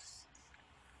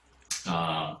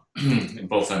it.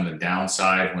 Both on the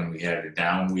downside when we had a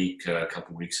down week a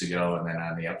couple weeks ago, and then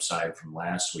on the upside from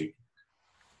last week.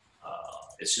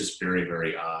 It's just very,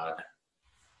 very odd.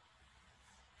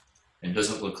 It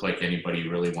doesn't look like anybody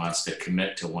really wants to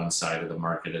commit to one side of the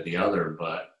market or the other,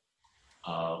 but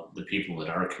the people that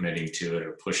are committing to it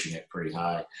are pushing it pretty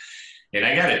high. And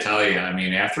I got to tell you, I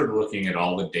mean, after looking at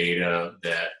all the data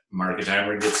that market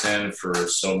timer gets in for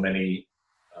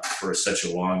for such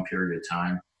a long period of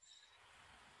time,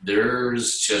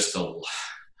 there's just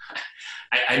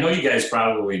I know you guys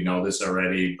probably know this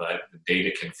already, but the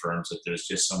data confirms that there's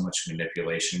just so much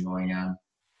manipulation going on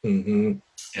in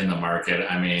the market.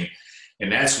 I mean,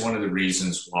 and that's one of the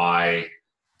reasons why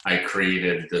I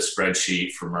created the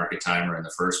spreadsheet for market timer in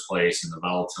the first place, and the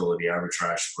volatility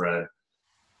arbitrage spread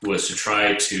was to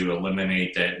try to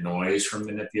eliminate that noise from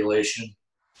manipulation.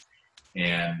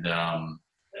 And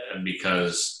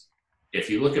because if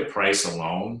you look at price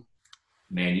alone,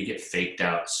 man, you get faked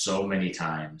out so many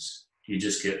times. You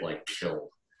just get like killed.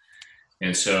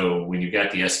 And so when you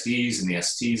got the SDs and the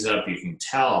STs up, you can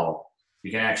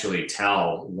actually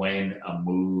tell when a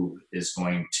move is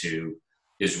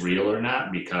real or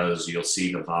not, because you'll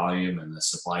see the volume and the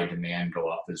supply demand go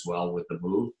up as well with the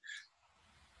move.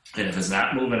 And if it's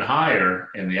not moving higher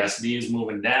and the SD is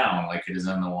moving down like it is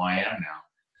on the YM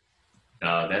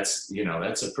now, that's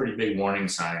a pretty big warning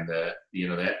sign that,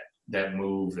 that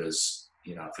move is,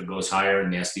 if it goes higher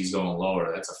and the SD is going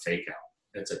lower, that's a fake out.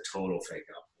 That's a total fake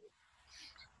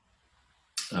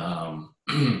out.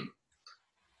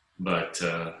 But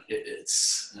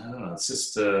it's, I don't know, it's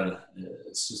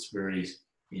just very,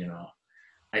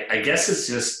 I guess it's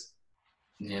just,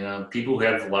 people who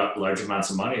have large amounts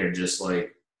of money are just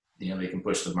like, they can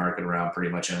push the market around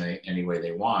pretty much any way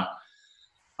they want,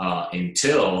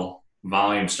 until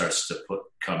volume starts to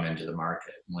come into the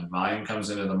market. When volume comes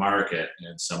into the market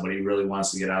and somebody really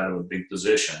wants to get out of a big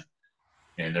position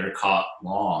and they're caught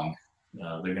long,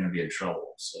 they're going to be in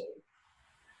trouble. So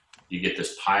you get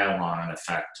this pile-on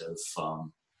effect of,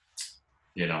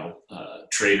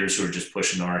 traders who are just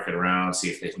pushing the market around, see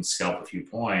if they can scalp a few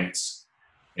points,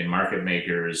 and market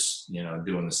makers,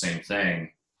 doing the same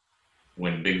thing.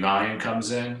 When big volume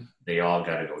comes in, they all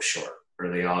got to go short, or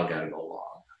they all got to go long.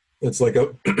 It's like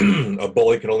a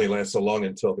bully can only last so long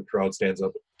until the crowd stands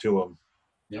up to him.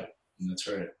 Yep, that's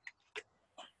right.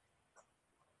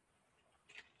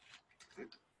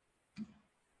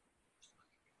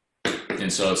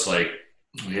 And so it's like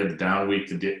we had the down week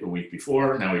the week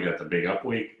before, now we got the big up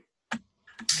week.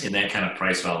 And that kind of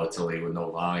price volatility with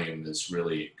no volume is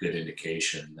really a good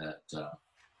indication that,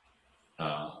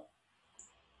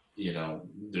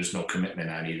 there's no commitment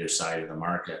on either side of the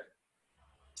market.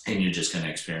 And you're just going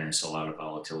to experience a lot of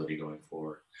volatility going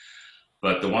forward.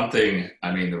 But the one thing,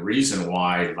 the reason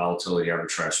why the volatility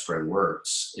arbitrage spread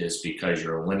works is because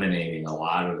you're eliminating a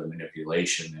lot of the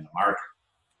manipulation in the market.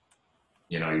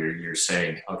 You're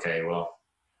saying, okay, well,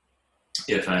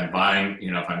 if I'm buying,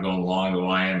 if I'm going long the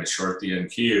YM and short the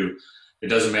NQ, it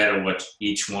doesn't matter what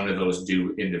each one of those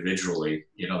do individually.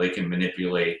 They can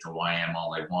manipulate the YM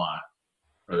all they want,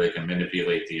 or they can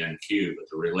manipulate the NQ, but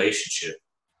the relationship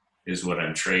is what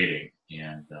I'm trading.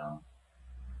 And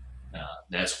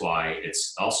that's why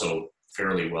it's also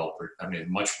fairly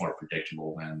much more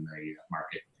predictable than the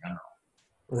market in general.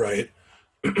 Right.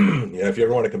 Yeah, if you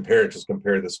ever want to compare it, just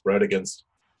compare the spread against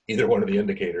either one of the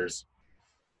indicators.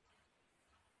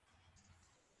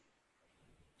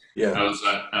 Yeah.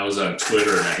 I was on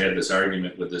Twitter, and I had this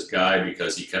argument with this guy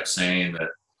because he kept saying that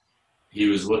he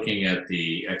was looking at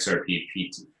the XRP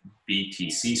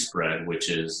BTC spread, which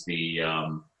is the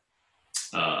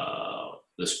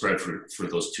spread for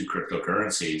those two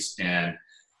cryptocurrencies. And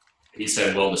he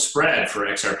said, well, the spread for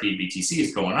XRP BTC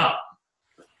is going up.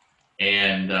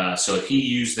 And so he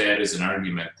used that as an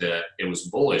argument that it was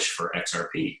bullish for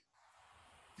XRP.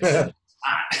 It's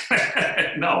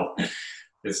not. No,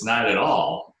 it's not at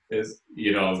all.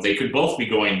 They could both be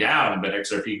going down, but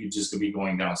XRP could just be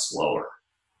going down slower.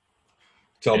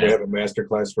 Tell him we have a master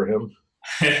class for him.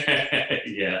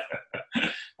 Yeah,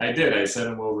 I did. I sent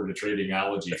him over to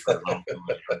Tradingology for a month.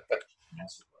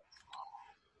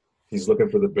 He's looking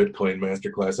for the Bitcoin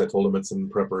masterclass. I told him it's in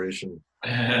preparation.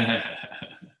 And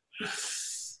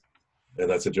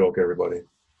that's a joke, everybody.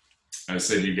 I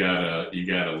said you gotta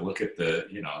look at the,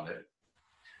 that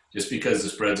just because the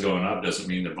spread's going up doesn't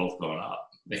mean they're both going up.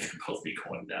 They can both be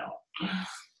going down.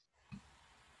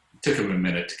 It took him a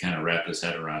minute to kind of wrap his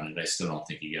head around it. I still don't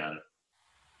think he got it.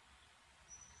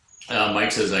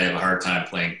 Mike says I have a hard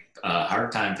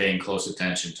time paying close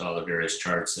attention to all the various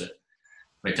charts. That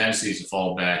my tendency is to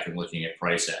fall back and looking at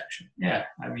price action. Yeah,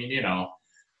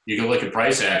 you can look at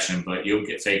price action, but you'll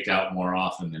get faked out more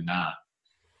often than not.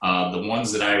 The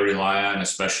ones that I rely on,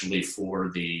 especially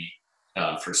for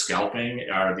scalping,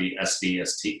 are the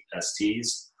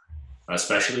STs,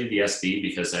 especially the SD,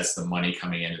 because that's the money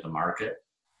coming into the market.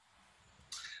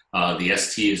 The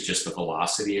ST is just the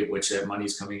velocity at which that money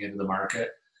is coming into the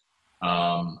market.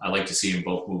 I like to see them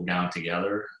both move down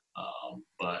together,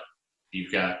 but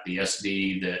You've got the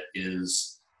SD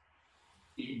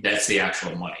that's the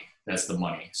actual money. That's the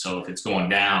money. So if it's going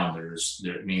down,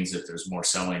 it means that there's more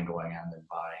selling going on than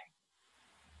buying.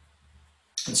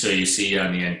 And so you see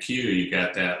on the NQ, you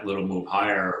got that little move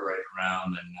higher right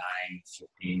around the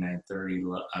 9:15,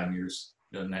 9:30 on yours.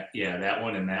 Yeah, that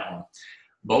one and that one.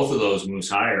 Both of those moves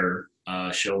higher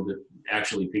showed that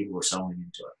actually people were selling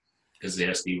into it because the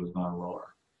SD was going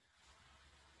lower.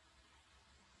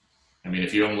 I mean,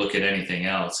 if you don't look at anything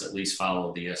else, at least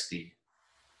follow the SD.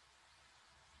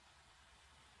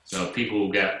 So people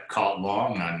who got caught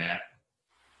long on that,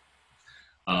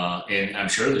 and I'm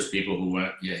sure there's people who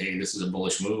went, yeah, hey, this is a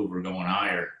bullish move, we're going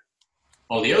higher.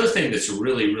 Oh, the other thing that's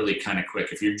really, really kind of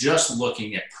quick, if you're just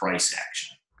looking at price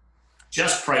action,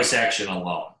 just price action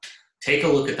alone, take a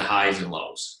look at the highs and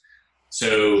lows.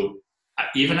 So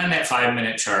even on that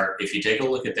 5-minute chart, if you take a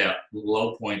look at that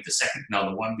low point,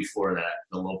 the one before that,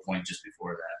 the low point just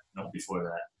before that, no, before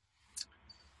that.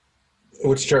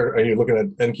 Which chart are you looking at,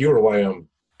 NQ or YM?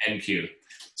 NQ.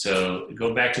 So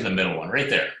go back to the middle one right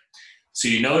there. So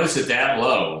you notice that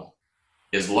low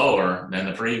is lower than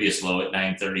the previous low at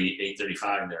 9:30,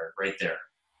 8:35 there, right there.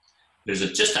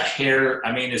 There's just a hair,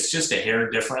 I mean, it's just a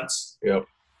hair difference. Yep.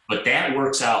 But that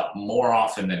works out more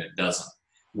often than it doesn't.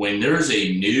 When there's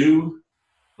a new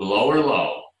lower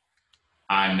low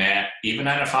on that, even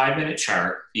on a 5-minute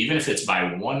chart, even if it's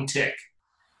by one tick,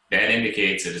 that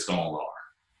indicates that it's going lower.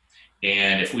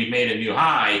 And if we made a new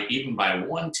high, even by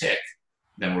one tick,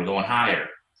 then we're going higher.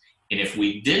 And if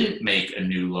we didn't make a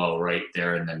new low right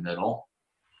there in the middle,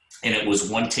 and it was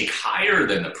one tick higher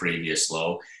than the previous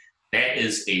low, that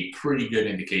is a pretty good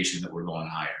indication that we're going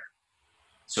higher.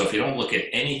 So if you don't look at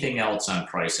anything else on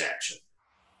price action,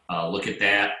 look at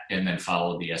that and then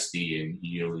follow the SD, and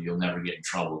you'll never get in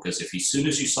trouble. Because if as soon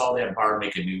as you saw that bar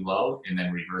make a new low and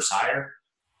then reverse higher,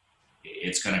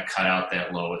 it's going to cut out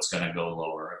that low. It's going to go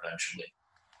lower eventually.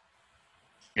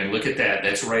 And look at that.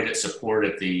 That's right at support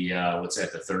at the, what's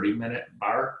that, the 30-minute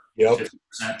bar? Yep.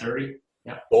 50%, 30?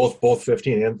 Yeah. Both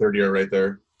 15 and 30 are right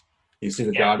there. You see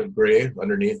the dotted gray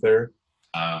underneath there?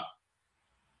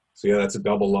 So yeah, that's a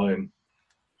double line.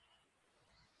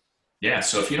 Yeah,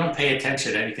 so if you don't pay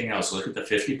attention to anything else, look at the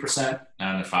 50%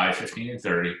 on the 5, 15, and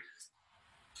 30,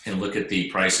 and look at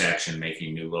the price action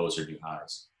making new lows or new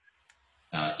highs.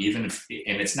 Even if,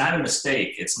 and it's not a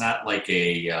mistake, it's not like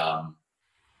a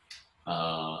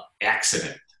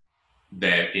accident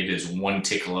that it is one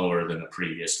tick lower than the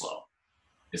previous low.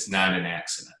 It's not an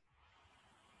accident.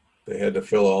 They had to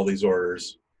fill all these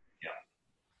orders. Yeah.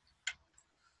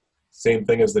 Same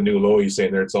thing as the new low, you're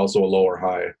saying there, it's also a lower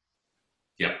high.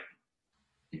 Yep.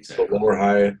 Exactly. So lower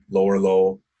high, lower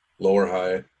low, lower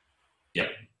high. Yep.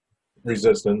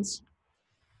 Resistance.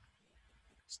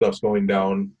 Stuff's going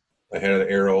down ahead of the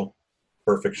arrow.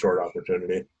 Perfect short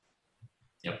opportunity.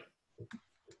 Yep.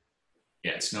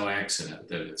 Yeah, it's no accident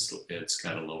that it's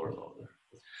got a lower low there.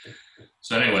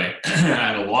 So anyway,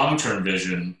 on a long-term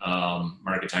vision,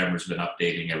 Market Timer's been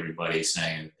updating everybody,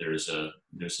 saying there's a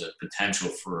potential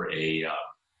for a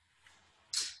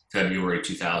February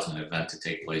 2000 event to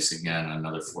take place again,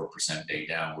 another 4% day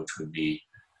down, which would be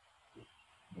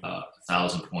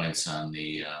 1,000 points on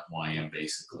the YM,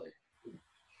 basically.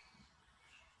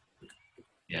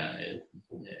 Yeah,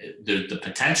 the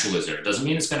potential is there. It doesn't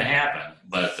mean it's going to happen,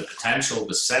 but the potential,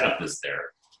 the setup is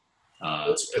there.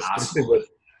 It's possible.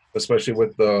 Especially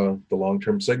with the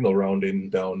long-term signal rounding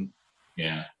down.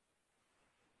 Yeah.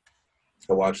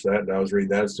 I watched that and I was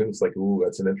reading that as soon. It's like, ooh,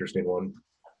 that's an interesting one.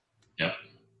 Yep.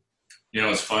 You know,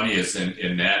 what's funny is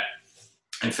in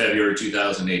February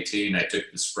 2018, I took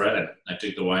the spread. I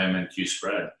took the YMNQ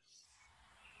spread.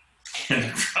 And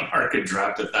the market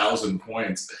dropped 1,000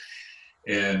 points.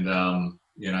 And,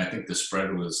 you know, I think the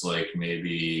spread was like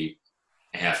maybe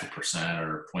 0.5%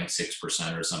 or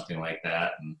 0.6% or something like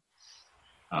that. And,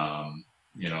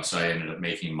 you know, so I ended up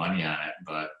making money on it.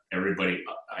 But everybody,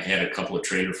 I had a couple of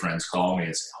trader friends call me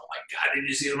and say, oh my God, did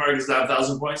you see the market's down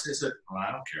 1,000 points? I said, well,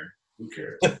 I don't care. Who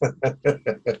cares?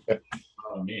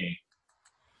 Oh, me.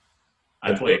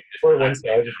 I play one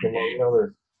side, just along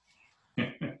another.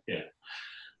 Yeah.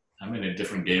 I'm in a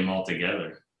different game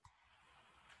altogether.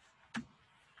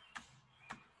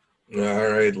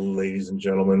 All right, ladies and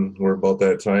gentlemen, we're about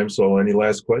that time. So any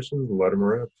last questions? Let them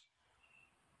rip.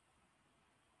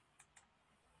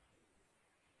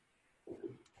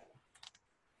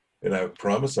 And I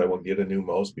promise I will get a new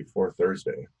mouse before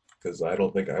Thursday, because I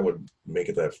don't think I would make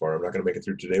it that far. I'm not going to make it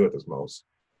through today with this mouse.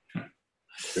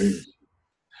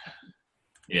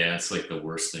 Yeah, it's like the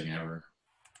worst thing ever.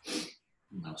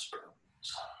 Mouse problems.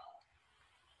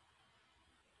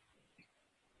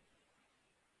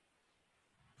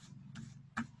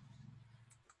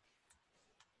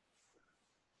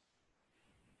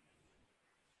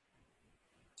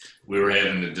 we were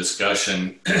having a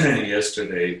discussion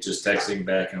yesterday, just texting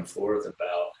back and forth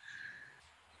about,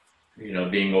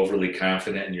 being overly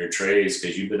confident in your trades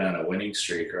because you've been on a winning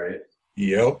streak, right?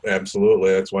 Yep,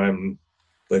 absolutely. That's why I'm,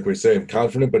 like we say, I'm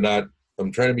confident, but not.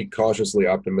 I'm trying to be cautiously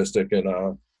optimistic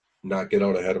and not get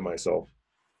out ahead of myself.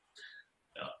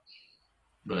 Yeah.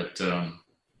 But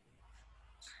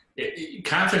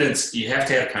confidence, you have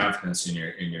to have confidence in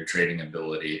your trading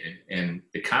ability, and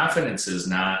the confidence is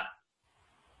not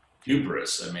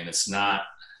hubris. I mean, it's not,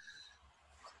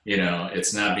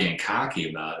 it's not being cocky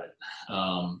about it.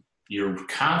 Your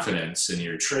confidence in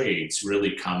your trades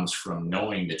really comes from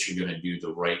knowing that you're going to do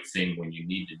the right thing when you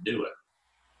need to do it.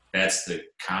 That's the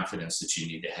confidence that you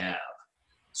need to have.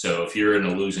 So if you're in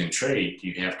a losing trade,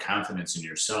 you have confidence in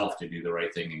yourself to do the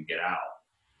right thing and get out.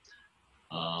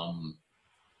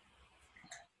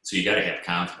 So you got to have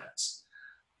confidence.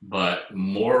 But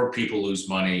more people lose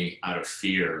money out of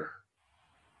fear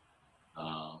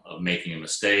of making a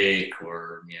mistake,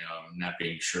 or not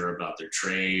being sure about their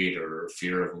trade, or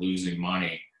fear of losing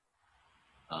money,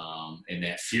 and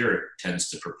that fear tends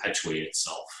to perpetuate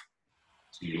itself.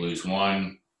 So you lose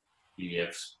one, you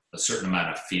have a certain amount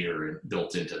of fear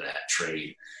built into that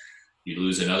trade. You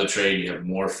lose another trade, you have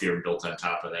more fear built on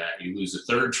top of that. You lose a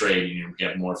third trade, and you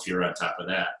have more fear on top of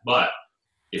that. But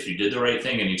if you did the right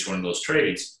thing in each one of those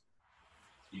trades,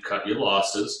 you cut your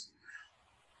losses,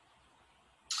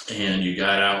 and you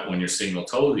got out when your signal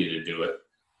told you to do it,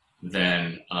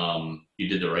 then you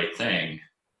did the right thing.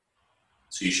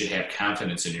 So you should have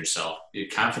confidence in yourself.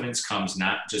 Confidence comes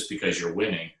not just because you're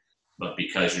winning, but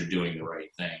because you're doing the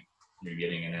right thing. You're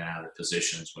getting in and out of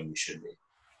positions when you should be.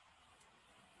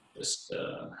 Just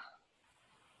the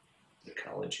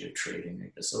psychology of trading,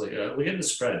 I guess. So, we get the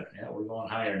spread. Yeah, we're going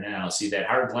higher now. See, that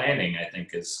hard landing, I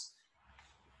think, is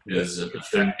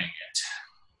affecting it.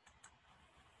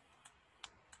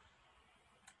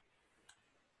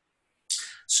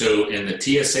 So in the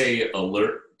TSA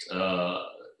alert, I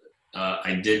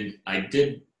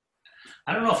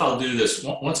don't know if I'll do this.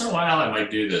 Once in a while, I might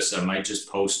do this. I might just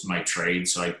post my trade.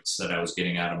 So I said I was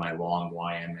getting out of my long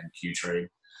YMNQ trade.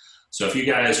 So if you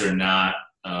guys are not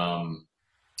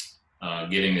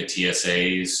getting the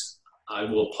TSAs, I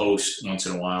will post once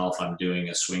in a while if I'm doing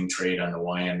a swing trade on the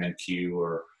YMNQ,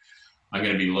 or I'm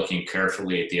going to be looking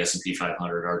carefully at the S&P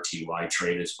 500 RTY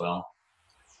trade as well.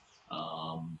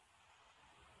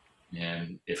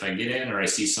 And if I get in or I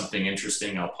see something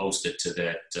interesting, I'll post it to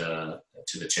that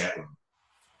to the chat room.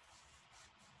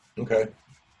 Okay.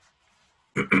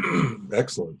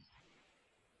 Excellent.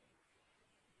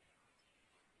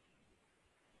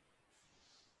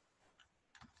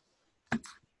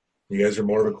 You guys are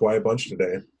more of a quiet bunch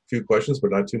today. A few questions,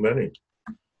 but not too many.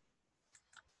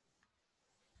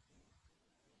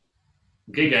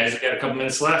 Okay, guys, we've got a couple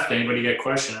minutes left. Anybody got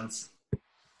questions?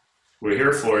 We're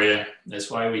here for you. That's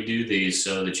why we do these,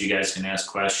 so that you guys can ask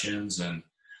questions, and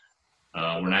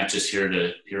we're not just here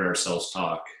to hear ourselves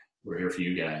talk. We're here for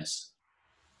you guys.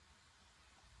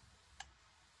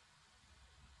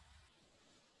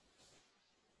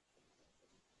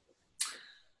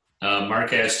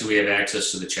 Mark asked, "Do we have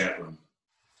access to the chat room?"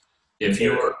 If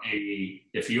you're a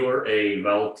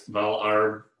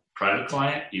VolArb private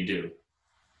client, you do.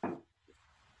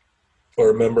 Or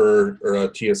a member or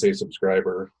a TSA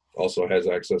subscriber also has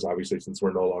access, obviously, since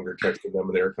we're no longer texting them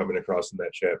and they're coming across in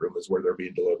that chat room is where they're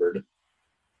being delivered.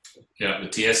 Yeah,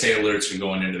 the TSA alerts are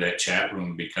going into that chat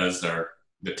room because the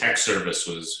text service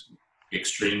was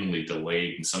extremely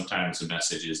delayed, and sometimes the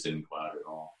messages didn't go out at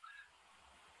all.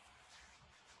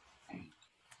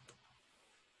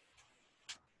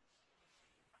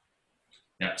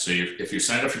 Yeah, so if you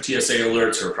signed up for TSA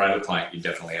alerts or a private client, you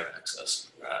definitely have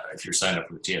access. If you're signed up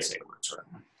for TSA alerts right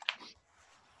now.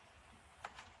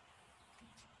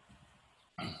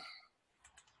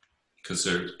 Because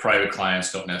their private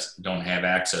clients don't have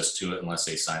access to it unless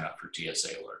they sign up for TSA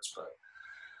alerts. But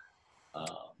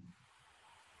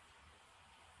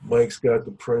Mike's got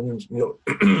the premiums.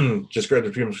 Just grabbed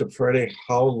the premiums for Friday.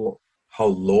 How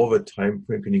low of a time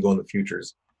frame can you go on the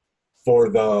futures for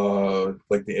the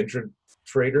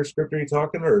intra-trader script? Are you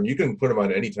talking, or you can put them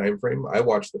on any time frame? I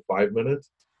watch the 5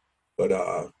 minutes, but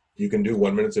you can do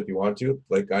 1 minute if you want to.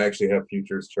 Like, I actually have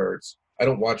futures charts. I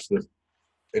don't watch the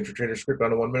intra-trader script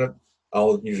on a 1 minute.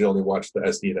 I'll usually only watch the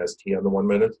SD and ST on the 1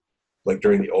 minute, like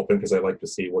during the open, because I like to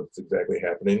see what's exactly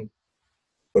happening.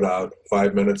 But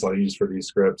 5 minutes I'll use for these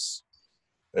scripts,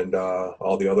 and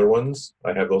all the other ones,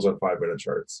 I have those on 5 minute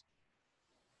charts.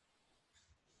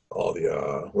 All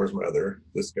the, where's my other,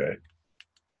 this guy.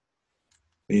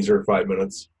 These are 5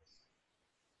 minutes.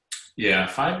 Yeah,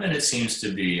 5 minutes seems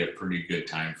to be a pretty good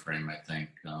time frame, I think.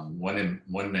 1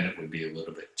 minute would be a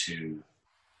little bit too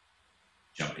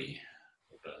jumpy.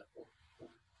 But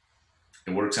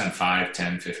it works on 5,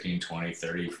 10, 15, 20,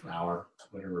 30 hour,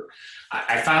 whatever.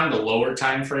 I found the lower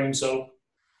time frames, though,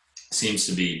 seems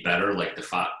to be better, like the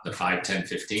 5, 10,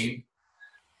 15.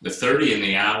 The 30 in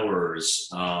the hours,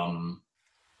 I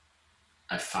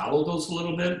follow those a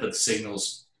little bit, but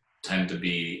signals tend to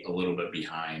be a little bit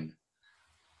behind.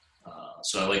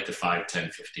 So I like the 5,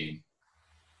 10, 15.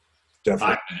 Definitely.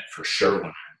 5 minute for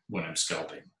sure when I'm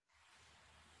scalping.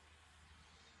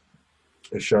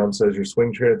 As Sean says, your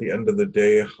swing trade at the end of the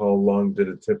day, how long did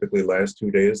it typically last? 2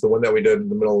 days? The one that we did in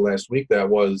the middle of last week, that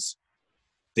was,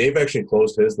 Dave actually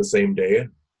closed his the same day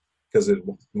because it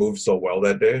moved so well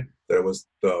that day that it was,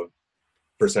 the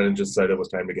percentages said it was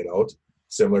time to get out,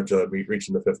 similar to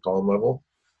reaching the fifth column level.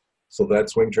 So that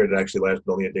swing trade actually lasted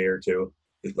only a day or two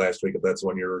last week, if that's the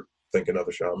one you're thinking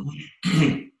of, Sean.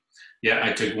 Yeah,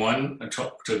 I took one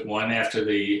after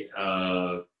the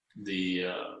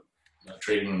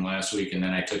trading room last week, and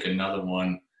then I took another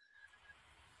one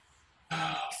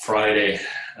Friday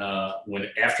when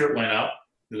after it went up,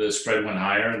 the spread went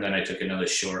higher, and then I took another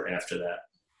short after that.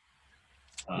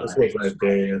 This was that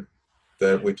day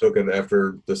that we took it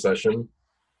after the session,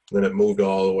 then it moved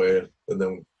all the way, and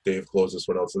then Dave closed this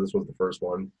one out, so this was the first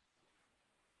one.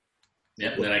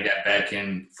 Yep, then I got back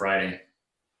in Friday.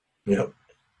 Yep.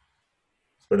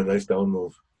 It's been a nice down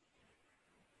move.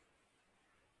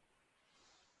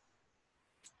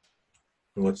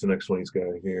 And what's the next one he's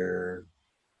got here?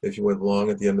 If you went long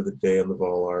at the end of the day on the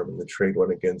VolArb and the trade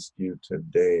went against you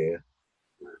today,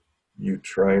 you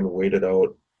try and wait it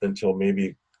out until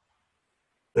maybe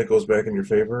it goes back in your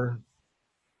favor.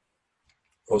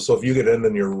 Oh, so if you get in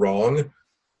and you're wrong,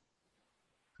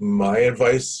 my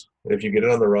advice, if you get it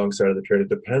on the wrong side of the trade, it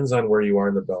depends on where you are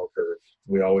in the bell curve.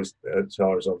 We always tell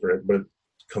ourselves, right? But it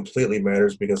completely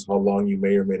matters because how long you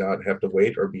may or may not have to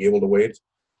wait or be able to wait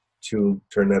to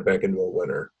turn that back into a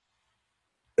winner.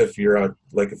 If you're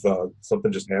like if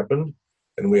something just happened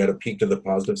and we had a peak to the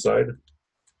positive side,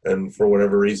 and for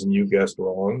whatever reason you guessed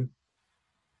wrong,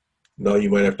 now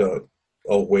you might have to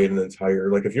wait an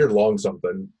entire, like if you're long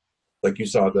something, like you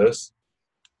saw this,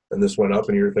 and this went up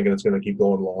and you're thinking it's going to keep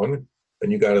going long,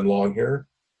 and you got in long here,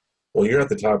 well, you're at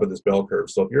the top of this bell curve.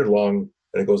 So if you're long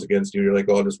and it goes against you, you're like,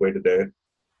 oh, I'll just wait a day.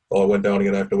 Oh, it went down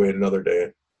again, I have to wait another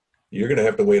day. You're going to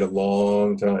have to wait a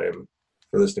long time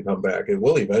for this to come back. It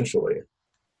will eventually,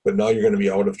 but now you're going to be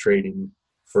out of trading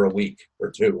for a week or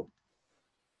two.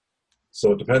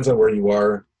 So it depends on where you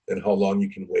are and how long you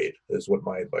can wait is what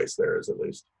my advice there is, at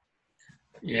least.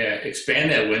 Yeah, expand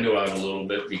that window out a little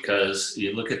bit because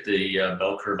you look at the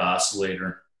bell curve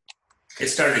oscillator. It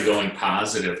started going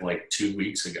positive like 2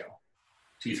 weeks ago,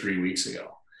 3 weeks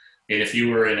ago. And if you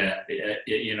were in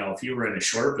a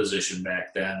short position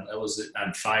back then, that was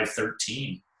on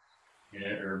 513,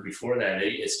 or before that,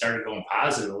 it started going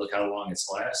positive. Look how long it's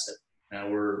lasted. Now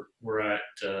we're at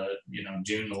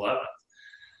June 11th,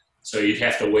 so you'd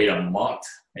have to wait a month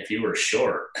if you were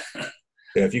short.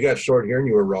 Yeah, if you got short here and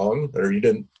you were wrong, or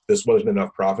this wasn't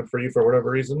enough profit for you for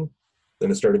whatever reason,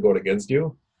 then it started going against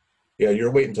you. Yeah,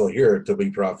 you're waiting until here to be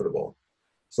profitable.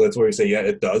 So that's where we say, yeah,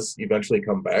 it does eventually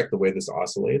come back the way this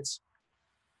oscillates.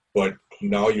 But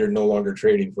now you're no longer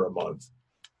trading for a month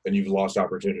and you've lost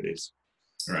opportunities.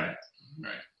 Right.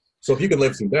 So if you can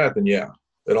live through that, then yeah,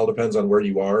 it all depends on where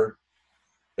you are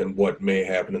and what may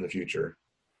happen in the future.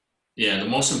 Yeah, the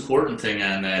most important thing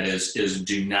on that is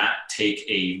do not take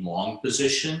a long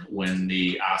position when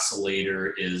the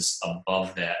oscillator is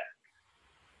above that.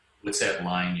 What's that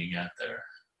line you got there?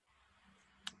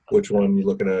 Which one you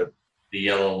looking at? The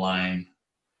yellow line.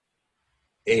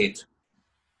 8.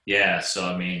 Yeah, so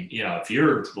I mean, if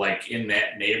you're like in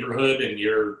that neighborhood and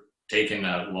you're taking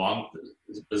a long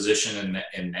position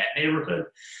in that neighborhood,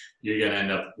 you're going to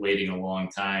end up waiting a long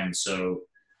time. So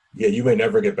yeah, you may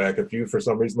never get back. If you, for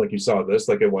some reason, like you saw this,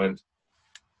 like it went,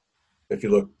 if you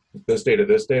look this day to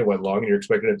this day, it went long and you're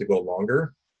expecting it to go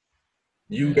longer,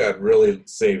 you got really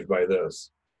saved by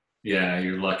this. Yeah,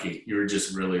 you're lucky. You were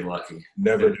just really lucky.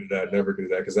 Never do that,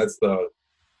 because that's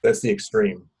the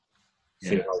extreme. Yeah.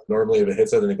 See, normally if it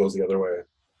hits it, then it goes the other way.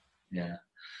 Yeah.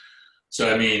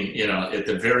 So, I mean, at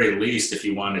the very least, if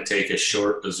you want to take a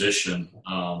short position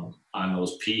on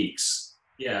those peaks,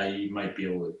 yeah, you might be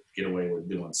able to get away with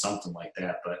doing something like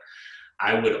that. But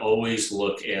I would always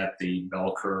look at the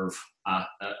bell curve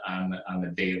on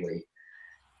the daily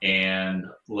and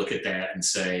look at that and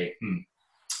say,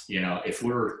 if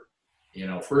we're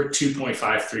at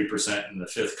 2.53% in the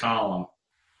fifth column,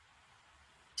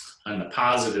 on the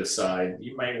positive side,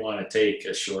 you might want to take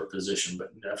a short position,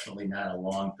 but definitely not a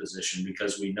long position,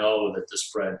 because we know that the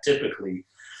spread typically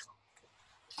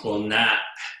will not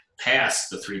pass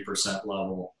the 3%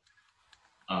 level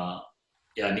on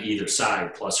either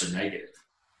side, plus or negative.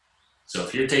 So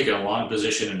if you're taking a long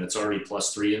position and it's already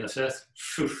 +3 in the fifth,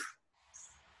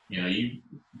 you know,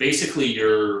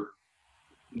 you're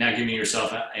not giving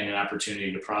yourself an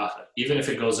opportunity to profit. Even if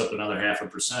it goes up another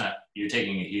 0.5%, you're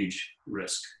taking a huge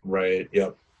risk. Right.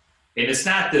 Yep. And it's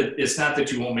not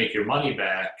that you won't make your money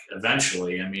back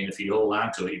eventually. I mean, if you hold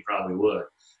on to it, you probably would.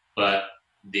 But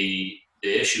the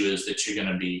issue is that you're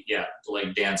going to be,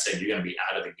 like Dan said, you're going to be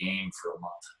out of the game for a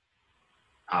month,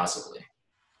 possibly.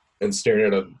 And staring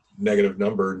at a negative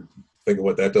number, think of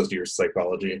what that does to your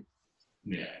psychology.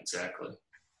 Yeah, exactly.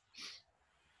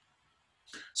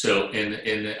 So on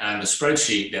the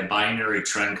spreadsheet, that binary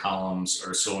trend columns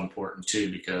are so important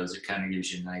too, because it kind of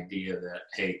gives you an idea that,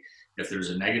 hey, if there's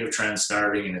a negative trend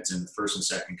starting and it's in the first and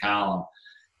second column,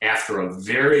 after a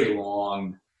very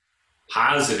long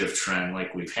positive trend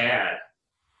like we've had,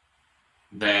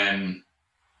 then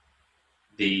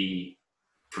the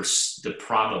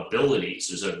probabilities,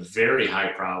 there's a very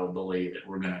high probability that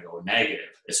we're going to go negative,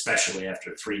 especially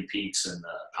after 3 peaks in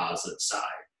the positive side.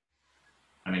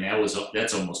 I mean,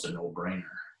 that's almost a no-brainer.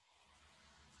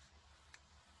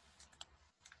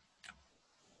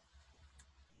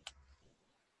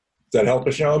 Does that help,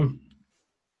 Asham?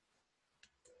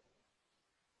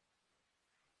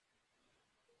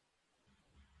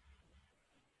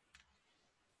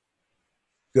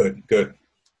 Good, good.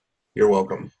 You're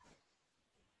welcome.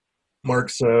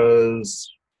 Mark says,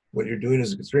 what you're doing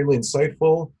is extremely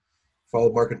insightful.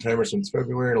 Followed market timer since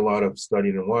February and a lot of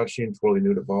studying and watching. Totally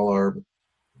new to VolArb.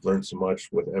 Learned so much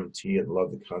with MT and love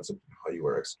the concept of how you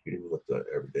are executing with the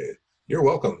everyday. You're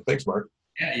welcome. Thanks, Mark.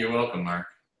 Yeah, you're welcome, Mark.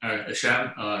 All right,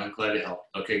 Hashem, I'm glad to help.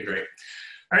 Okay, great.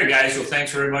 All right, guys. Well,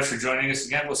 thanks very much for joining us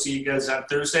again. We'll see you guys on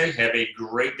Thursday. Have a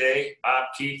great day. Bob,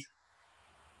 Keith,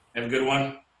 have a good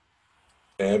one.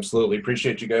 Absolutely.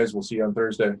 Appreciate you guys. We'll see you on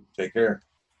Thursday. Take care.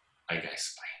 Bye,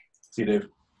 guys. Bye. See you, Dave.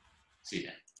 See you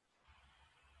then.